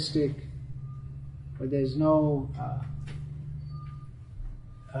 humanistic, where there's no...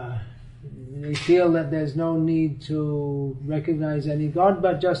 they feel that there's no need to recognize any God,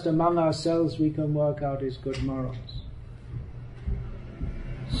 but just among ourselves we can work out His good morals.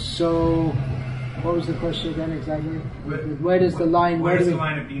 So, what was the question again exactly? Where does the line... Where's the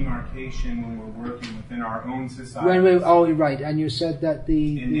line of demarcation when we're working within our own society? Right, and you said that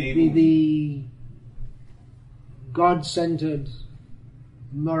the God-centered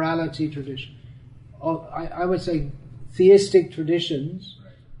morality tradition, I would say theistic traditions,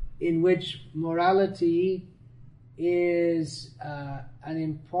 in which morality is an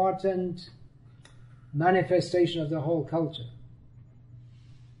important manifestation of the whole culture.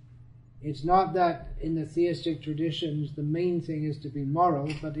 It's not that in the theistic traditions the main thing is to be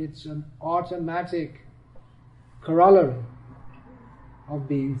moral, but it's an automatic corollary of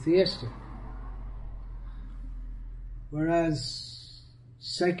being theistic. Whereas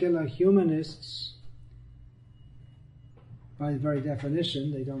secular humanists, by very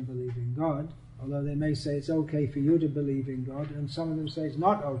definition, they don't believe in God, although they may say it's okay for you to believe in God, and some of them say it's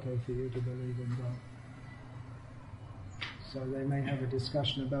not okay for you to believe in God. So they may have a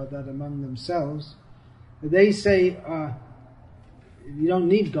discussion about that among themselves. But they say you don't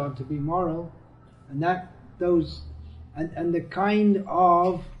need God to be moral, and the kind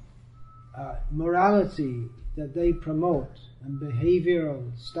of morality that they promote and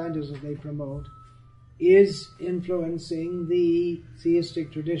behavioral standards that they promote is influencing the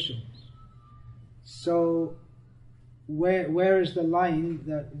theistic traditions. So where is the line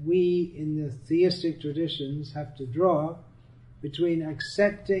that we in the theistic traditions have to draw between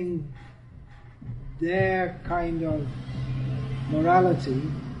accepting their kind of morality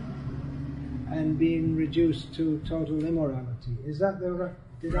and being reduced to total immorality? Is that the right?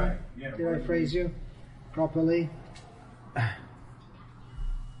 Did I phrase you properly?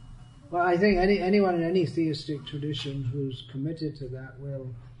 Well, I think anyone in any theistic tradition who's committed to that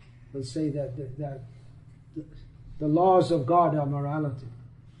will say that the laws of God are morality.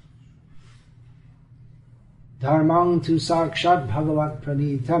 Dharmang tu sakshat bhagavat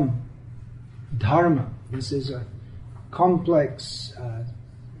pranitam. Dharma. This is a complex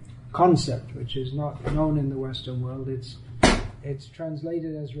concept which is not known in the Western world. It's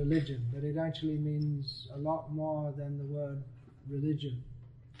translated as religion, but it actually means a lot more than the word religion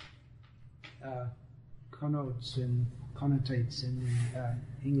connotates in the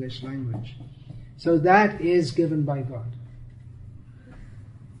English language. So that is given by God.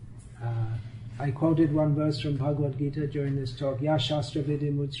 I quoted one verse from Bhagavad-gita during this talk. Ya shastra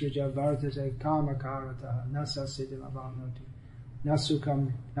vidim utsrija vartate kama karata nasa siddhim avanoti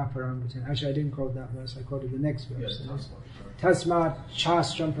nasukam naparamgatin. Actually, I didn't quote that verse. I quoted the next verse. Tasmat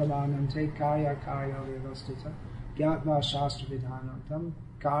shastram pramanante kaya kaya vyavastita gyatva shastra vidhanantam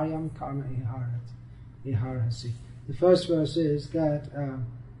karyam karma iharasi. The first verse is that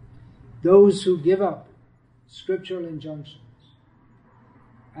those who give up scriptural injunctions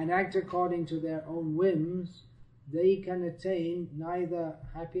and act according to their own whims, they can attain neither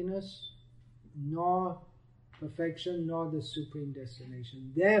happiness nor perfection nor the supreme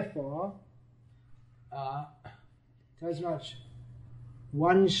destination. Therefore,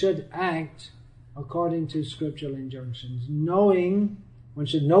 one should act according to scriptural injunctions, one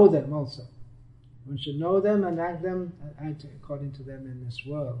should know them also. One should know them and act according to them in this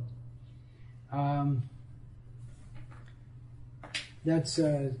world. That's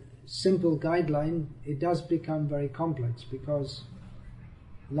a simple guideline. It does become very complex because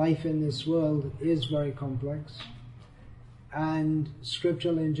life in this world is very complex, and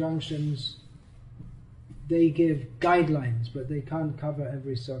scriptural injunctions, they give guidelines, but they can't cover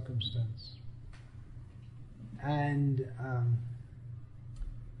every circumstance. And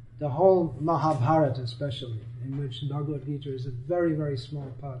the whole Mahabharata especially, in which Bhagavad-gita is a very, very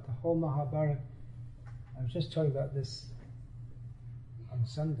small part, the whole Mahabharata, I was just talking about this on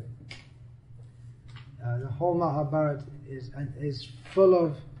Sunday. The whole Mahabharata is full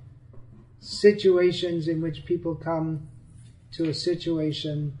of situations in which people come to a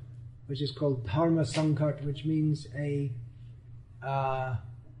situation which is called dharma sankat, which means a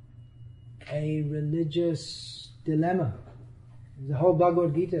religious dilemma. The whole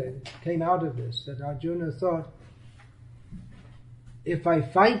Bhagavad-gita came out of this, that Arjuna thought, if I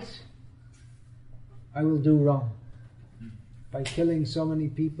fight, I will do wrong. By killing so many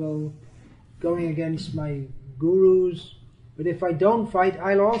people, going against my gurus. But if I don't fight,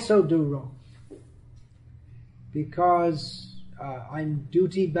 I'll also do wrong. Because I'm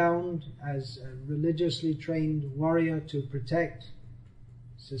duty bound as a religiously trained warrior to protect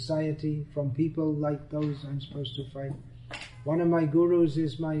society from people like those I'm supposed to fight. One of my gurus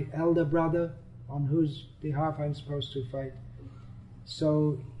is my elder brother, on whose behalf I'm supposed to fight.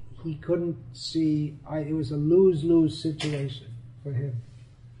 So he couldn't see, it was a lose-lose situation for him,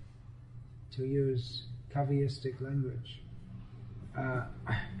 to use Kaviistic language.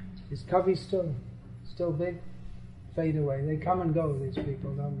 Is Kavi still big? Fade away. They come and go, these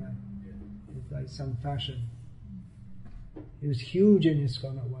people, don't they? It's like some fashion. He was huge in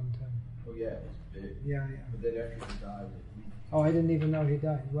ISKCON at one time. Oh yeah, it's big. Yeah. But then after he died, Oh, I didn't even know he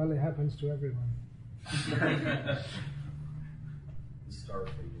died. Well, it happens to everyone. the star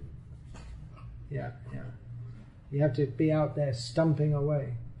faded. Yeah. You have to be out there stumping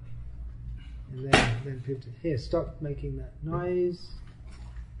away. And then people, here, stop making that noise.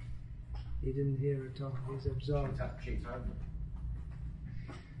 He didn't hear at all. He's absorbed.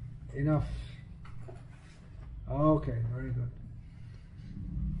 Enough. Okay, very good.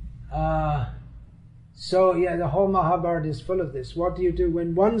 So the whole Mahabharata is full of this. What do you do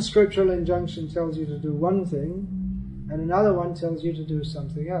when one scriptural injunction tells you to do one thing and another one tells you to do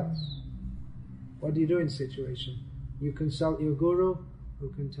something else? What do you do in situation? You consult your guru, who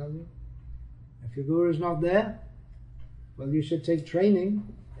can tell you. If your guru is not there, well, you should take training.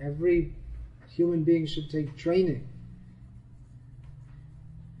 Every human being should take training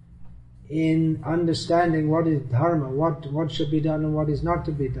in understanding what is dharma, what should be done and what is not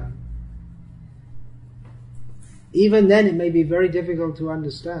to be done. Even then it may be very difficult to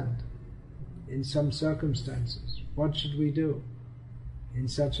understand in some circumstances. What should we do in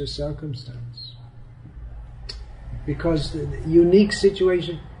such a circumstance? Because the unique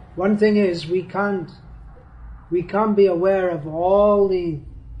situation, one thing is we can't be aware of all the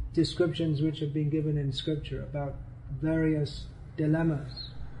descriptions which have been given in scripture about various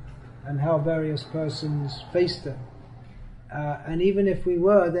dilemmas and how various persons face them. And even if we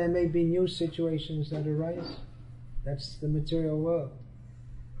were, there may be new situations that arise. That's the material world.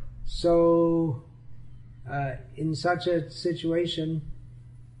 So, in such a situation,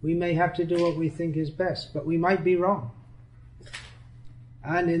 we may have to do what we think is best, but we might be wrong.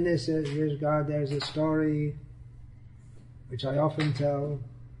 And in this regard, there's a story which I often tell,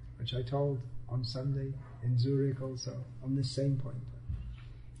 which I told on Sunday in Zurich also, on this same point.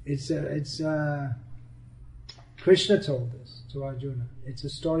 It's Krishna told this to Arjuna. It's a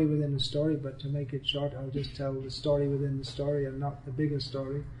story within a story, but to make it short, I'll just tell the story within the story and not the bigger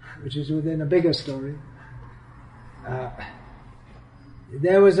story, which is within a bigger story.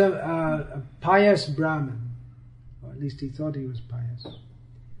 There was a pious Brahmin, or at least he thought he was pious,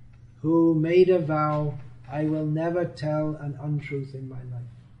 who made a vow, I will never tell an untruth in my life.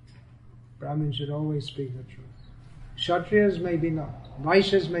 Brahmins should always speak the truth. Kshatriyas maybe not.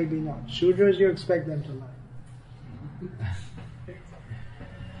 Vaishyas maybe not. Shudras, you expect them to lie.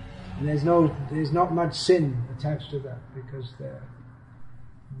 And there's not much sin attached to that, because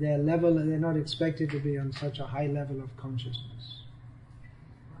their level, they're not expected to be on such a high level of consciousness.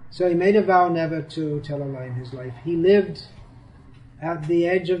 So he made a vow never to tell a lie in his life. He lived at the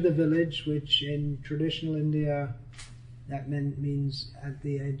edge of the village, which in traditional India that means at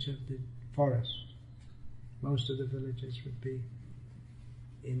the edge of the forest. Most of the villages would be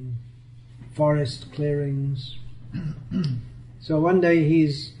in forest clearings. So one day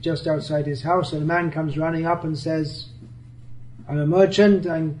he's just outside his house and a man comes running up and says, I'm a merchant,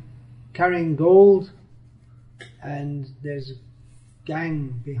 I'm carrying gold, and there's a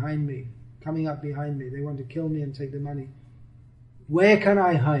gang behind me, coming up behind me. They want to kill me and take the money. Where can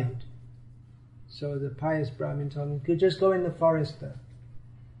I hide? So the pious Brahmin told him, could just go in the forest there.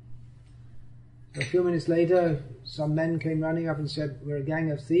 A few minutes later, some men came running up and said, we're a gang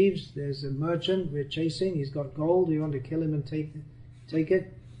of thieves, there's a merchant we're chasing, he's got gold, we want to kill him and take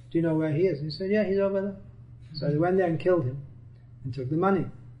it. Do you know where he is? And he said, yeah, he's over there. So they went there and killed him and took the money.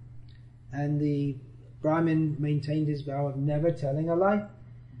 And the Brahmin maintained his vow of never telling a lie.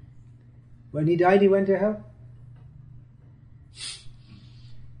 When he died, he went to hell.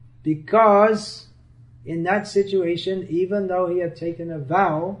 Because in that situation, even though he had taken a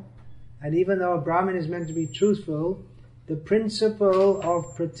vow, and even though a Brahmin is meant to be truthful, the principle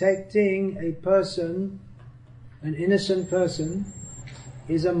of protecting a person, an innocent person,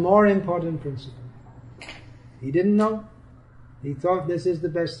 is a more important principle. He didn't know. He thought this is the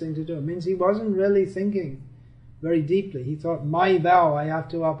best thing to do. It means he wasn't really thinking very deeply. He thought, my vow, I have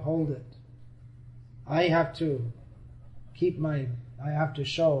to uphold it. I have to keep my I have to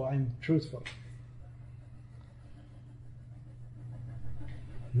show I'm truthful.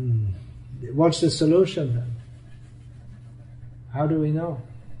 What's the solution then? How do we know?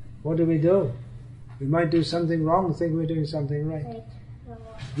 What do? We might do something wrong, think we're doing something right.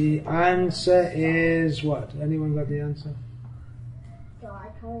 The answer is what? Anyone got the answer?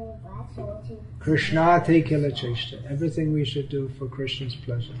 Krishnate kila cheshta. Everything we should do for Krishna's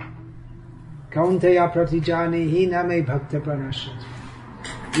pleasure. Kaunteya pratijani hi name bhakta pranashyati.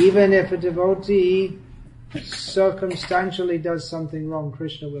 Even if a devotee circumstantially does something wrong,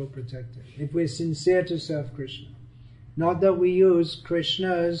 Krishna will protect it. If we're sincere to serve Krishna. Not that we use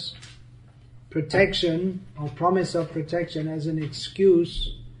Krishna's protection or promise of protection as an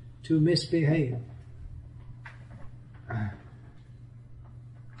excuse to misbehave.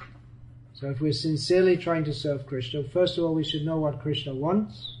 So if we're sincerely trying to serve Krishna, first of all we should know what Krishna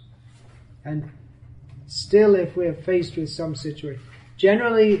wants, and still if we're faced with some situation,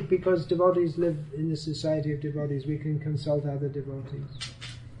 generally because devotees live in the society of devotees, we can consult other devotees.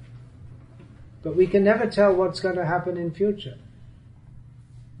 But we can never tell what's going to happen in future.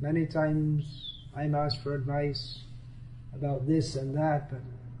 Many times I'm asked for advice about this and that, but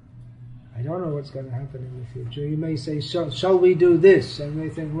I don't know what's going to happen in the future. You may say, shall we do this? And we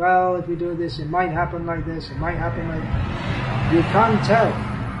think, well, if we do this, it might happen like this, it might happen like that. You can't tell.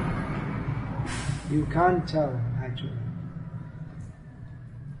 You can't tell, actually.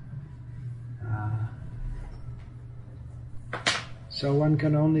 So one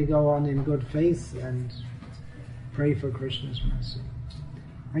can only go on in good faith and pray for Krishna's mercy.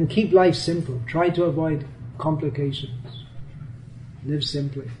 And keep life simple. Try to avoid complications. Live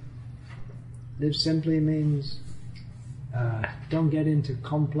simply. Live simply means don't get into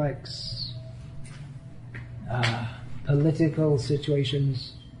complex political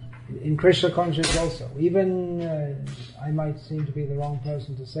situations. In Krishna consciousness also. Even, I might seem to be the wrong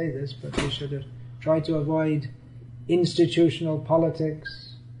person to say this, but we should try to avoid institutional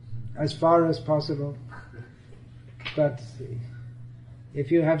politics as far as possible. But if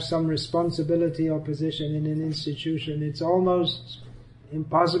you have some responsibility or position in an institution, it's almost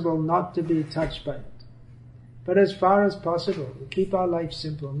impossible not to be touched by it. But as far as possible, keep our life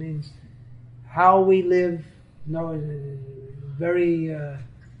simple. Means how we live, very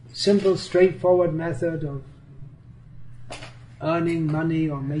simple, straightforward method of earning money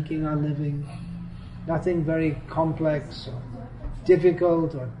or making our living. Nothing very complex or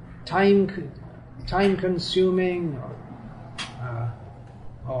difficult or time-consuming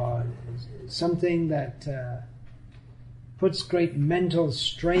or something that puts great mental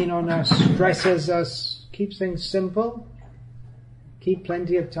strain on us, stresses us. Keep things simple. Keep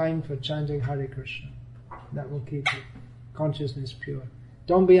plenty of time for chanting Hare Krishna. That will keep your consciousness pure.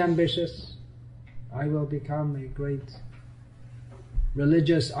 Don't be ambitious. I will become a great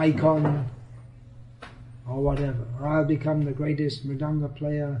religious icon or whatever. Or I'll become the greatest mridanga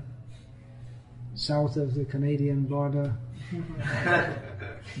player south of the Canadian border.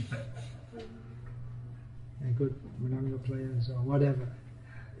 A good mridanga players or whatever.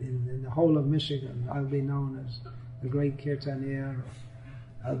 In the whole of Michigan, I'll be known as the great kirtanier, or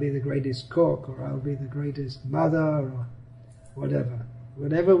I'll be the greatest cook, or I'll be the greatest mother, or whatever.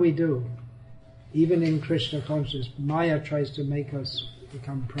 Whatever we do, even in Krishna consciousness, Maya tries to make us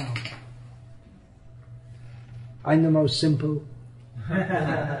become proud. I'm the most simple.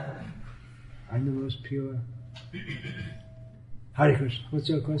 I'm the most pure. Hare Krishna. What's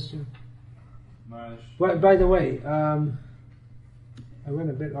your question? Well, by the way, I went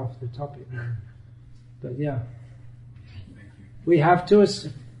a bit off the topic now. But yeah. We have to,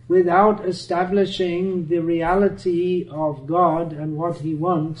 without establishing the reality of God and what He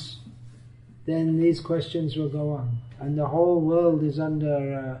wants, then these questions will go on. And the whole world is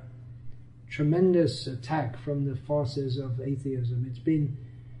under tremendous attack from the forces of atheism. It's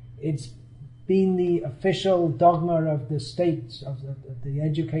been the official dogma of the state, of the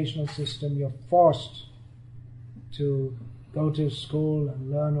educational system. You're forced to go to school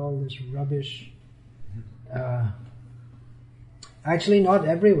and learn all this rubbish. Actually, not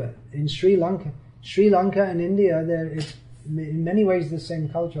everywhere. In Sri Lanka and India, it's in many ways the same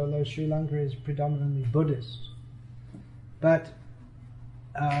culture, although Sri Lanka is predominantly Buddhist. But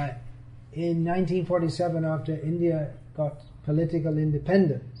in 1947, after India got political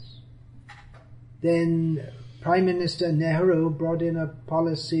independence, then Prime Minister Nehru brought in a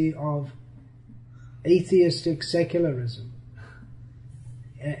policy of atheistic secularism,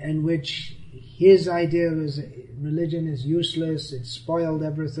 in which his idea was religion is useless, it spoiled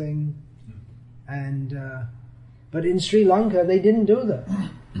everything, and but in Sri Lanka they didn't do that.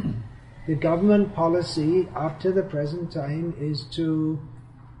 the government policy up to the present time is to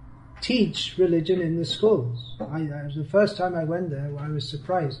teach religion in the schools. It was the first time I went there, I was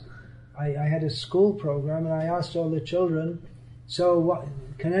surprised. I had a school program and I asked all the children, so what,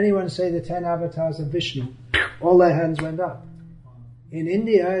 can anyone say the 10 avatars of Vishnu? All their hands went up. In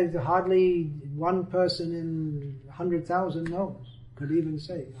India, hardly one person in 100,000 knows, could even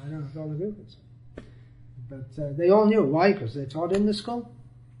say. I don't know if all of you could say. But they all knew. Why? Because they're taught in the school.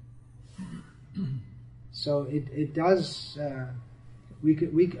 So it does, we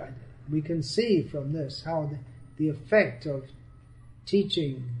can see from this how the effect of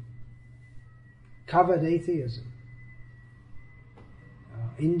teaching covered atheism,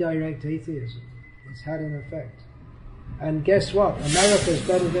 indirect atheism, it's had an effect. And guess what? America's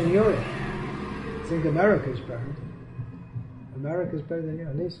better than Europe. I think America's better. America's better than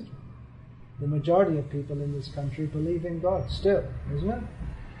Europe, at least. The majority of people in this country believe in God still, isn't it?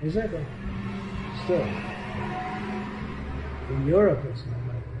 Is it? Still. In Europe it's not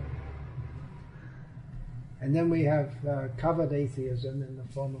like that. And then we have covered atheism in the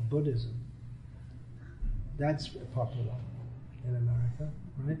form of Buddhism. That's popular in America,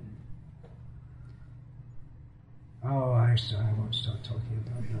 right? Oh, I won't start talking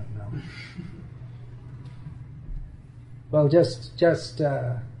about that now. Well,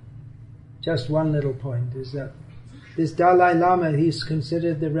 just one little point is that this Dalai Lama, he's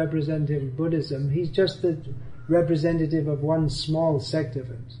considered the representative of Buddhism. He's just the representative of one small sect of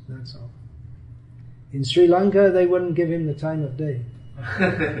it, that's all. In Sri Lanka, they wouldn't give him the time of day.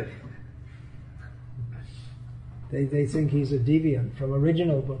 They think he's a deviant from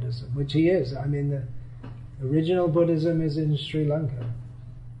original Buddhism, which he is. I mean, the original Buddhism is in Sri Lanka.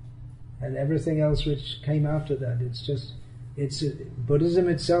 And everything else which came after that, Buddhism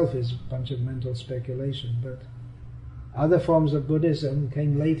itself is a bunch of mental speculation, but other forms of Buddhism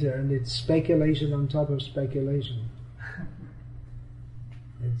came later, and it's speculation on top of speculation.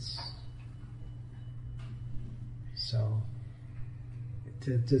 So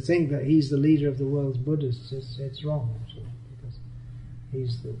to think that he's the leader of the world's Buddhists, it's wrong, actually, because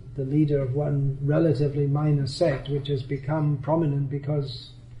he's the leader of one relatively minor sect which has become prominent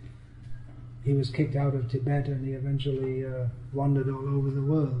because he was kicked out of Tibet and he eventually wandered all over the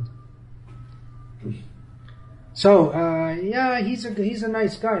world. So, he's a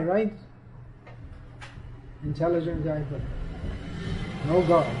nice guy, right? Intelligent guy, but no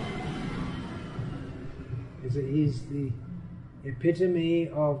God. He's the epitome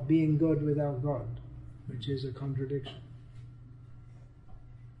of being good without God, which is a contradiction.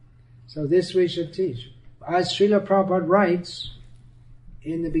 So this we should teach. As Srila Prabhupada writes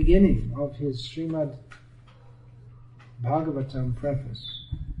in the beginning of his Srimad Bhagavatam preface,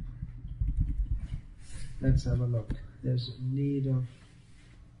 let's have a look. There's need of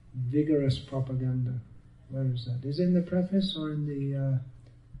vigorous propaganda. Where is that? Is it in the preface or in the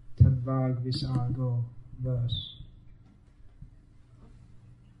Tadvag Visago verse?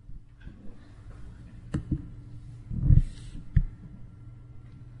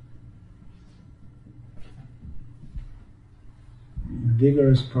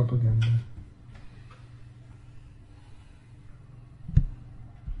 Vigorous propaganda.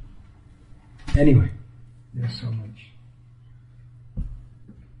 Anyway, there's so much.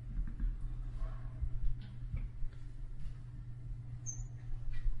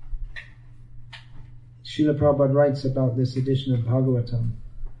 Srila Prabhupada writes about this edition of Bhagavatam.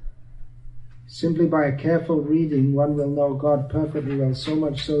 Simply by a careful reading, one will know God perfectly well, so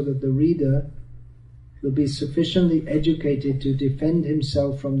much so that the reader will be sufficiently educated to defend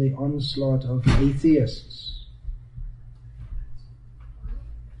himself from the onslaught of atheists.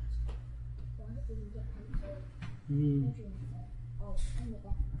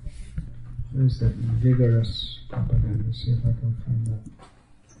 Where's that vigorous propaganda? See if I can find that.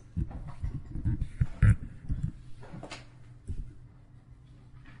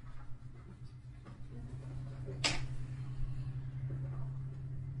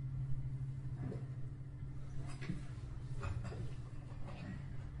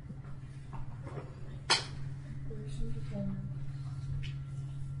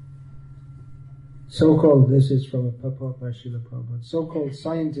 So-called, this is from a purport by Srila Prabhupada, so-called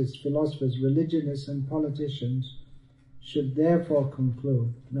scientists, philosophers, religionists and politicians should therefore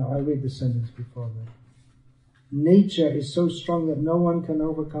conclude, no, I'll read the sentence before that. Nature is so strong that no one can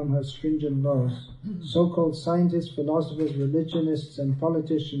overcome her stringent laws. So-called scientists, philosophers, religionists and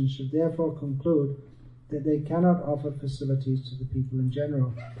politicians should therefore conclude that they cannot offer facilities to the people in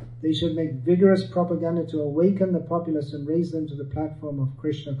general. They should make vigorous propaganda to awaken the populace and raise them to the platform of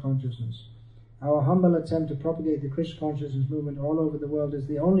Krishna consciousness. Our humble attempt to propagate the Krishna consciousness movement all over the world is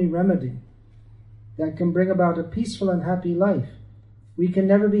the only remedy that can bring about a peaceful and happy life. We can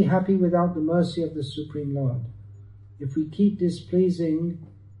never be happy without the mercy of the Supreme Lord. If we keep displeasing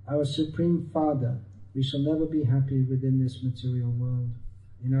our Supreme Father, we shall never be happy within this material world,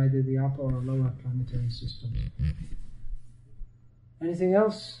 in either the upper or lower planetary system. Anything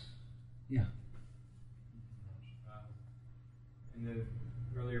else? Yeah. In the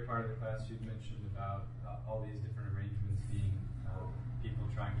earlier part of the class, you'd mentioned about all these different arrangements being people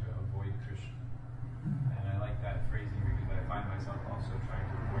trying to avoid Krishna. And I like that phrasing because I find myself also trying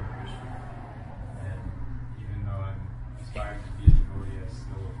to avoid Krishna. And even though I'm aspiring to be a devotee, I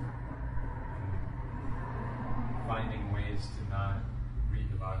still am finding ways to not read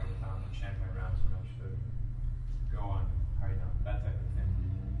the Bhagavad-gita and chant my rounds when I should, go on Harinam, that type of thing.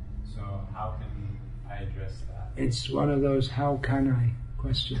 So how can I address that? It's one of those how can I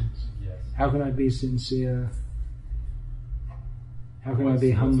questions. Yes. How can I be sincere? How can I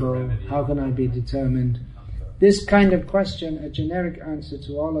be humble? How can I be determined? This kind of question, a generic answer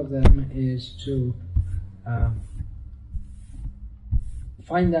to all of them is to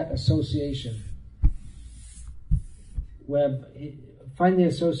find that association, find the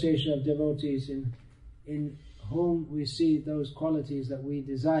association of devotees in whom we see those qualities that we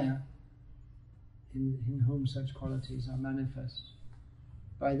desire, in whom such qualities are manifest.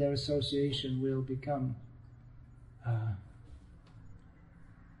 By their association we'll become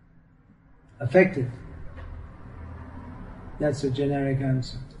affected. That's a generic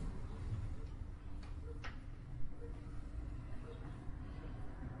answer.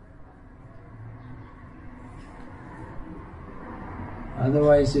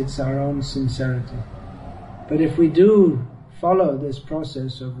 Otherwise it's our own sincerity. But if we do follow this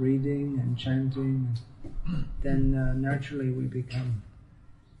process of reading and chanting, then naturally we become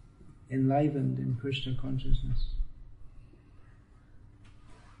enlivened in Krishna consciousness.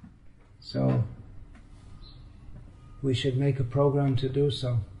 So we should make a program to do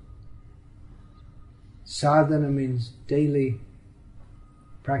so. Sadhana means daily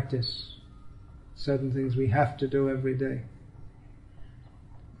practice. Certain things we have to do every day.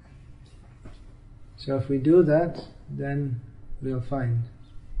 So if we do that, then we'll find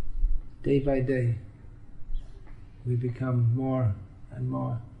day by day we become more and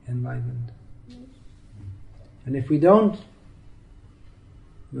more enlivened. And if we don't,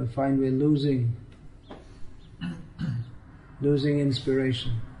 we'll find we're losing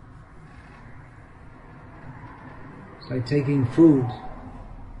inspiration. It's like taking food.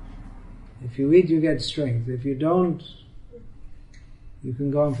 If you eat, you get strength. If you don't, you can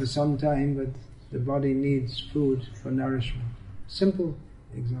go on for some time, but the body needs food for nourishment. Simple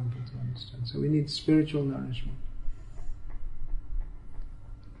example to understand. So we need spiritual nourishment.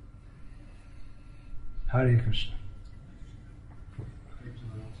 Hare Krishna.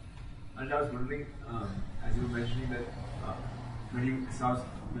 And I was wondering, as you were mentioning that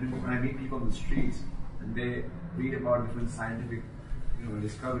when I meet people on the streets and they read about different scientific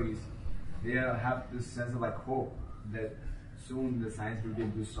discoveries, they have this sense of hope that soon the science will be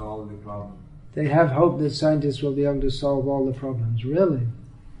able to solve the problem. They have hope that scientists will be able to solve all the problems. Really?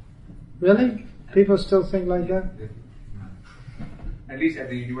 Really? People still think like that? At least at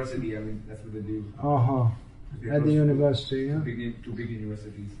the university, that's what they do. At the university, yeah? Two big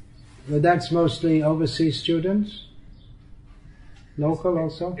universities. But that's mostly overseas students? Local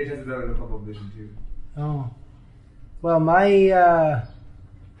also? It has a local population too. Oh. Well,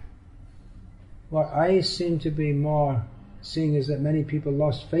 what I seem to be more seeing is that many people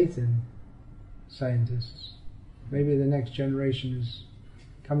lost faith in scientists. Maybe the next generation is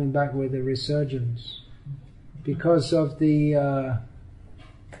coming back with a resurgence because of the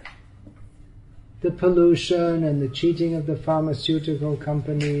pollution and the cheating of the pharmaceutical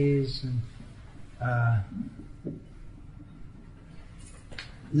companies and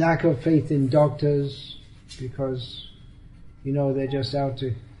lack of faith in doctors because they're just out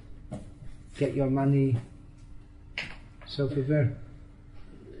to get your money. So for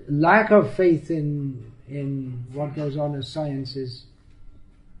lack of faith in what goes on as science is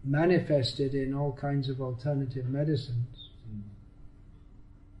manifested in all kinds of alternative medicines.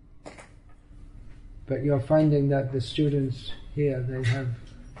 But you're finding that the students here, they have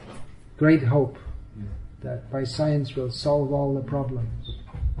great hope that by science we'll solve all the problems.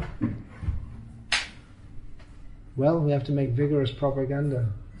 Well, we have to make vigorous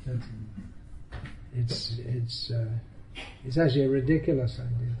propaganda. It's actually a ridiculous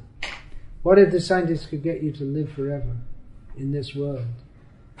idea. What if the scientists could get you to live forever in this world?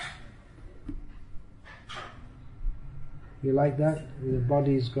 You like that? The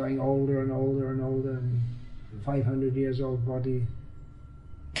body's growing older and older and older, and 500 years old body.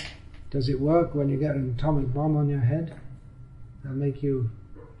 Does it work when you get an atomic bomb on your head? That'll make you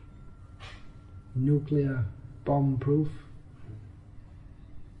nuclear bomb proof.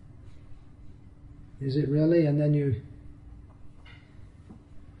 Is it really? And then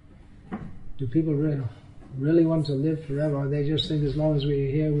do people really want to live forever? Or they just think as long as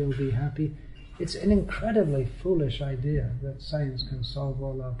we're here we'll be happy? It's an incredibly foolish idea that science can solve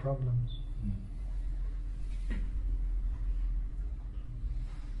all our problems.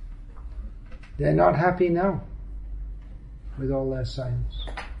 They're not happy now with all their science.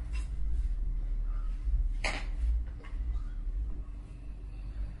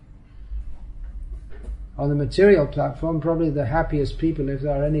 On the material platform, probably the happiest people, if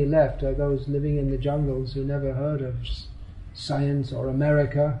there are any left, are those living in the jungles who never heard of science or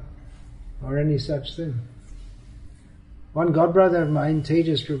America or any such thing. One godbrother of mine,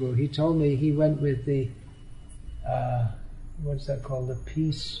 Tejas Prabhu, he told me he went with the, what's that called, the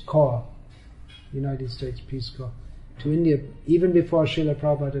Peace Corps, United States Peace Corps, to India, even before Srila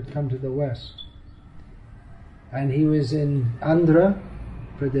Prabhupada had come to the West. And he was in Andhra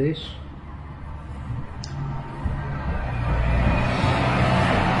Pradesh,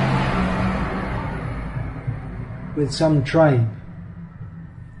 with some tribe.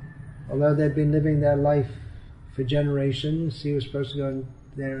 Although they'd been living their life for generations, he was supposed to go in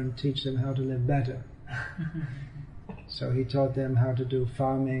there and teach them how to live better. So he taught them how to do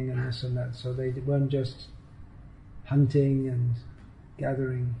farming and this and that. So they weren't just hunting and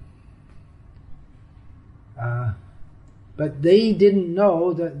gathering. But they didn't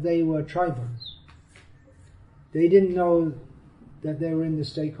know that they were tribals. They didn't know that they were in the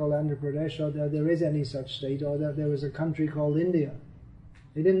state called Andhra Pradesh, or that there is any such state, or that there was a country called India.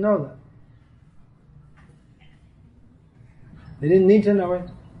 They didn't know that. They didn't need to know it.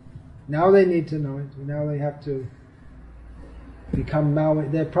 Now they need to know it. Now they have to become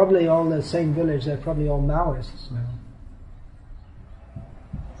Maoists. They're probably all the same village, they're probably all Maoists now.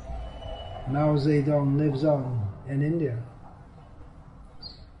 Mao Zedong lives on in India.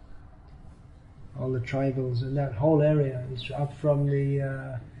 All the tribals in that whole area is up from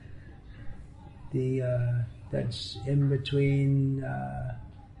the that's in between,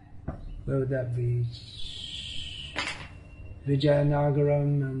 where would that be?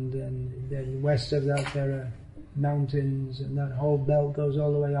 Vijayanagaram, and then west of that there are mountains, and that whole belt goes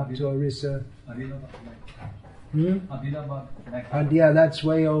all the way up to Orissa. Yeah, that's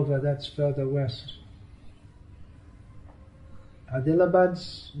way over, that's further west.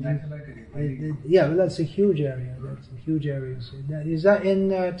 Adilabad's, yeah, but that's a huge area. That's a huge area. Is that in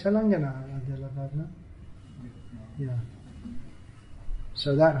Telangana, Adilabad? No? Yeah.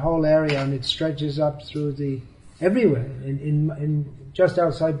 So that whole area, and it stretches up through everywhere. In just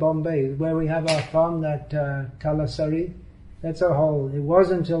outside Bombay, where we have our farm, that Talasari, that's a whole. It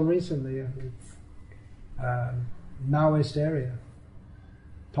was until recently a Maoist area.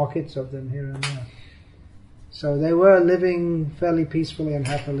 Pockets of them here and there. So they were living fairly peacefully and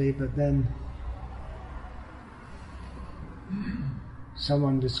happily, but then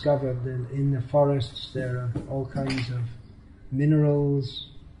someone discovered that in the forests there are all kinds of minerals,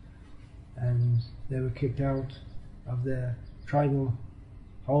 and they were kicked out of their tribal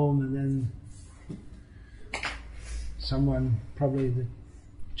home, and then someone, probably the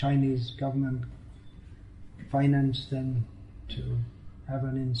Chinese government, financed them to have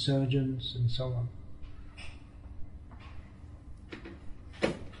an insurgence and so on.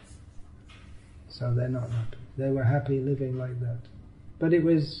 So they're not happy. They were happy living like that. But it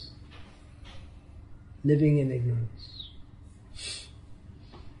was living in ignorance.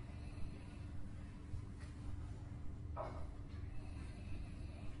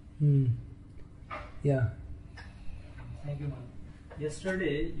 Yeah. Thank you, man.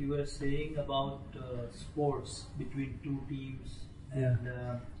 Yesterday you were saying about sports between two teams, and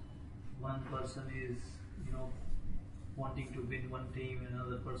one person is, wanting to win one team,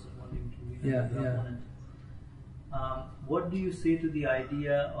 another person wanting to win another opponent. What do you say to the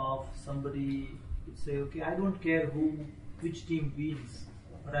idea of somebody would say, okay, I don't care which team wins,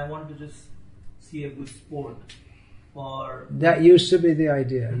 but I want to just see a good sport? Or that used to be the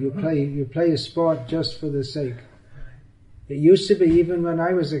idea. You play a sport just for the sake. It used to be, even when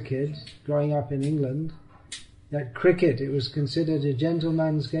I was a kid, growing up in England, that cricket, it was considered a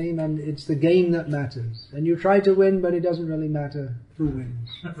gentleman's game, and it's the game that matters. And you try to win, but it doesn't really matter who wins.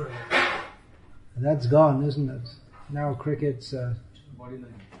 And that's gone, isn't it? Now cricket's...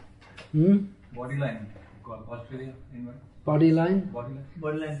 Bodyline. Bodyline. Australia, England. Bodyline?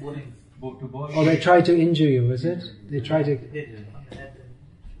 bodyline bowling. Oh, they try to injure you, is it? They try to...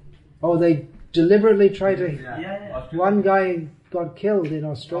 Oh, they deliberately try to... Yeah. One guy got killed in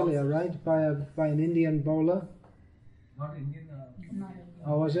Australia, right? By an Indian bowler. Not Indian.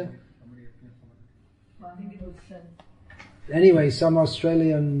 Oh, was it? I think it was Anyway, some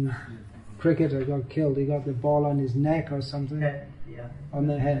Australian cricketer got killed. He got the ball on his neck or something. Yeah. On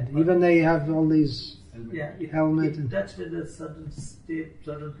the head. Even they have all these helmet. It touched at a certain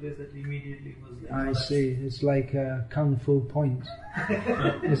place that immediately was like... I see. It's like a kung fu point.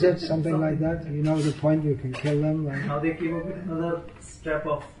 Is it something like that? You know the point you can kill them? Like, now they came up with another strap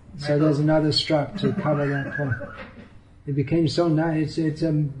of metal. So there's another strap to cover that point. It became so nice. It's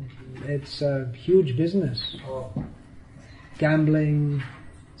a huge business. Oh. Gambling,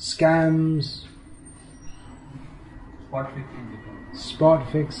 scams,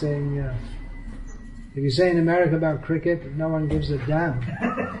 spot fixing. Yeah. If you say in America about cricket, no one gives a damn.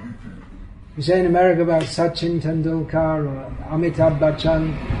 If you say in America about Sachin Tendulkar or Amitabh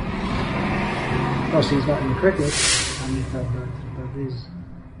Bachchan, of course he's not in cricket, Amitabh Bachchan, but these,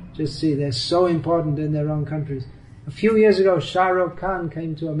 just see, they're so important in their own countries. A few years ago, Shah Rukh Khan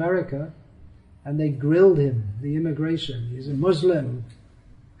came to America and they grilled him, the immigration. He's a Muslim.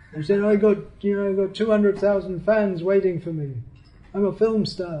 He said, I got 200,000 fans waiting for me. I'm a film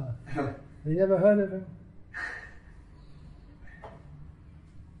star. They never heard of him.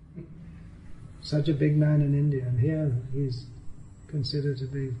 Such a big man in India, and here he's considered to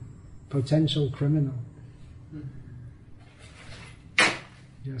be potential criminal.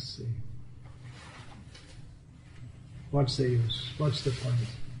 Just see. What's the use? What's the point?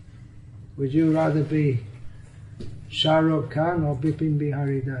 Would you rather be Shah Rukh Khan or Bipin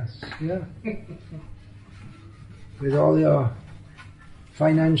Bihari Das? Yeah. With all your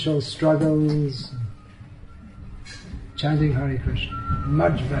financial struggles, chanting Hare Krishna.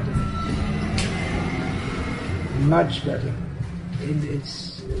 Much better. Much better.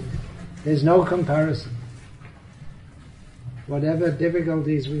 There's no comparison. Whatever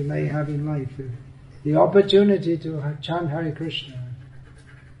difficulties we may have in life, the opportunity to chant Hare Krishna,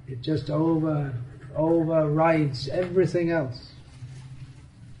 it just overrides everything else.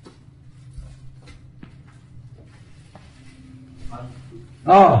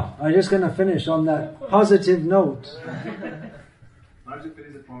 Oh, I'm just going to finish on that positive note. I want to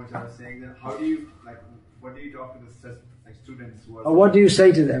finish the point which I was saying that what do you talk to the students who are... Oh, what do you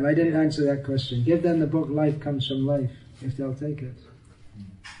say to them? I didn't answer that question. Give them the book Life Comes from Life, if they'll take it.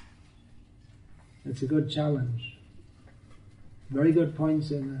 It's a good challenge. Very good points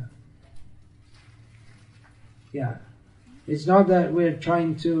in there. Yeah. It's not that we're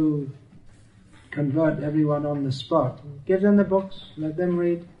trying to convert everyone on the spot. Give them the books, let them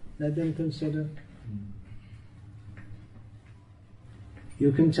read, let them consider.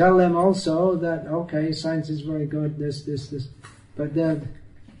 You can tell them also that, okay, science is very good, this, but there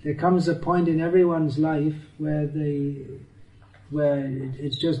comes a point in everyone's life where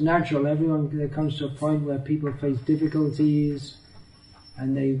it's just natural. There comes to a point where people face difficulties,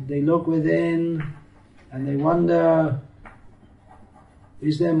 and they look within, and they wonder,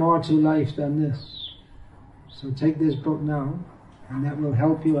 is there more to life than this? So take this book now, and that will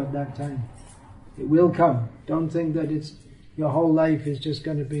help you at that time. It will come. Don't think that your whole life is just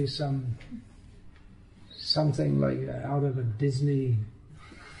going to be something like out of a Disney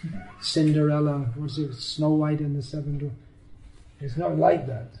Cinderella, what's it, Snow White and the Seven Dwarfs. It's not like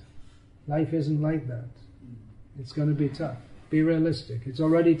that. Life isn't like that. It's going to be tough. Be realistic. It's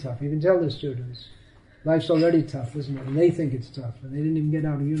already tough. You can tell the students. Life's already tough, isn't it? And they think it's tough, and they didn't even get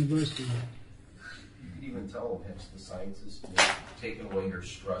out of university yet. You can even tell them, hence the sciences, taking away your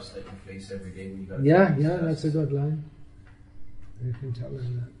stress that you face every day when you got to... Yeah, that's a good line. You can tell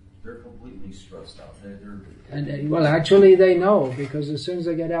them that. They're completely stressed out. Well, actually they know, because as soon as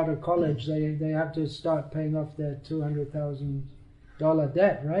they get out of college, they have to start paying off their $200,000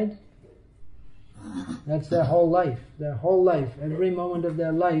 debt, right? That's their whole life. Their whole life. Every moment of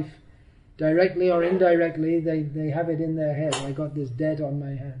their life, directly or indirectly, they have it in their head. I got this debt on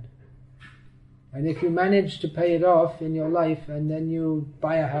my head. And if you manage to pay it off in your life, and then you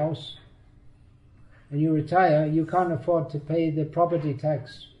buy a house, and you retire, you can't afford to pay the property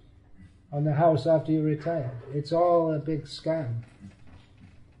tax on the house after you retire. It's all a big scam.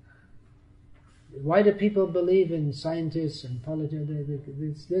 Why do people believe in scientists and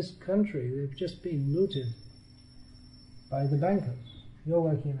politicians? This country, they've just been looted by the bankers. You're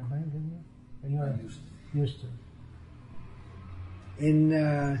working in a bank, aren't you? You're used to.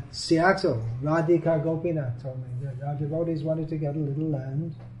 In Seattle, Radhika Gopinath told me that our devotees wanted to get a little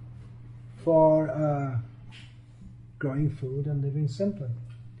land for growing food and living simply.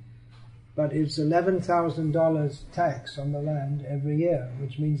 but it's $11,000 tax on the land every year,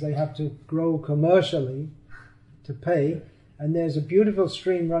 which means they have to grow commercially to pay. And there's a beautiful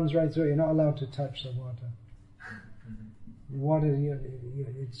stream runs right through it. You're not allowed to touch the water. Water,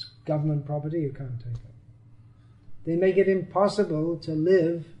 it's government property, you can't take it. They make it impossible to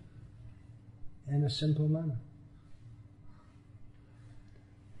live in a simple manner.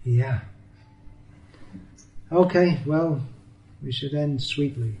 Yeah. Okay, well, we should end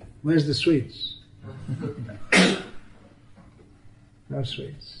sweetly. Where's the sweets? No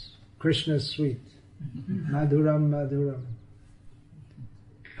sweets. Krishna's sweet. Madhuram, Madhuram.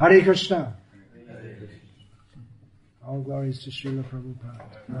 Hare Krishna. All glories to Srila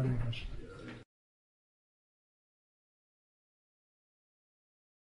Prabhupada. Hare Krishna.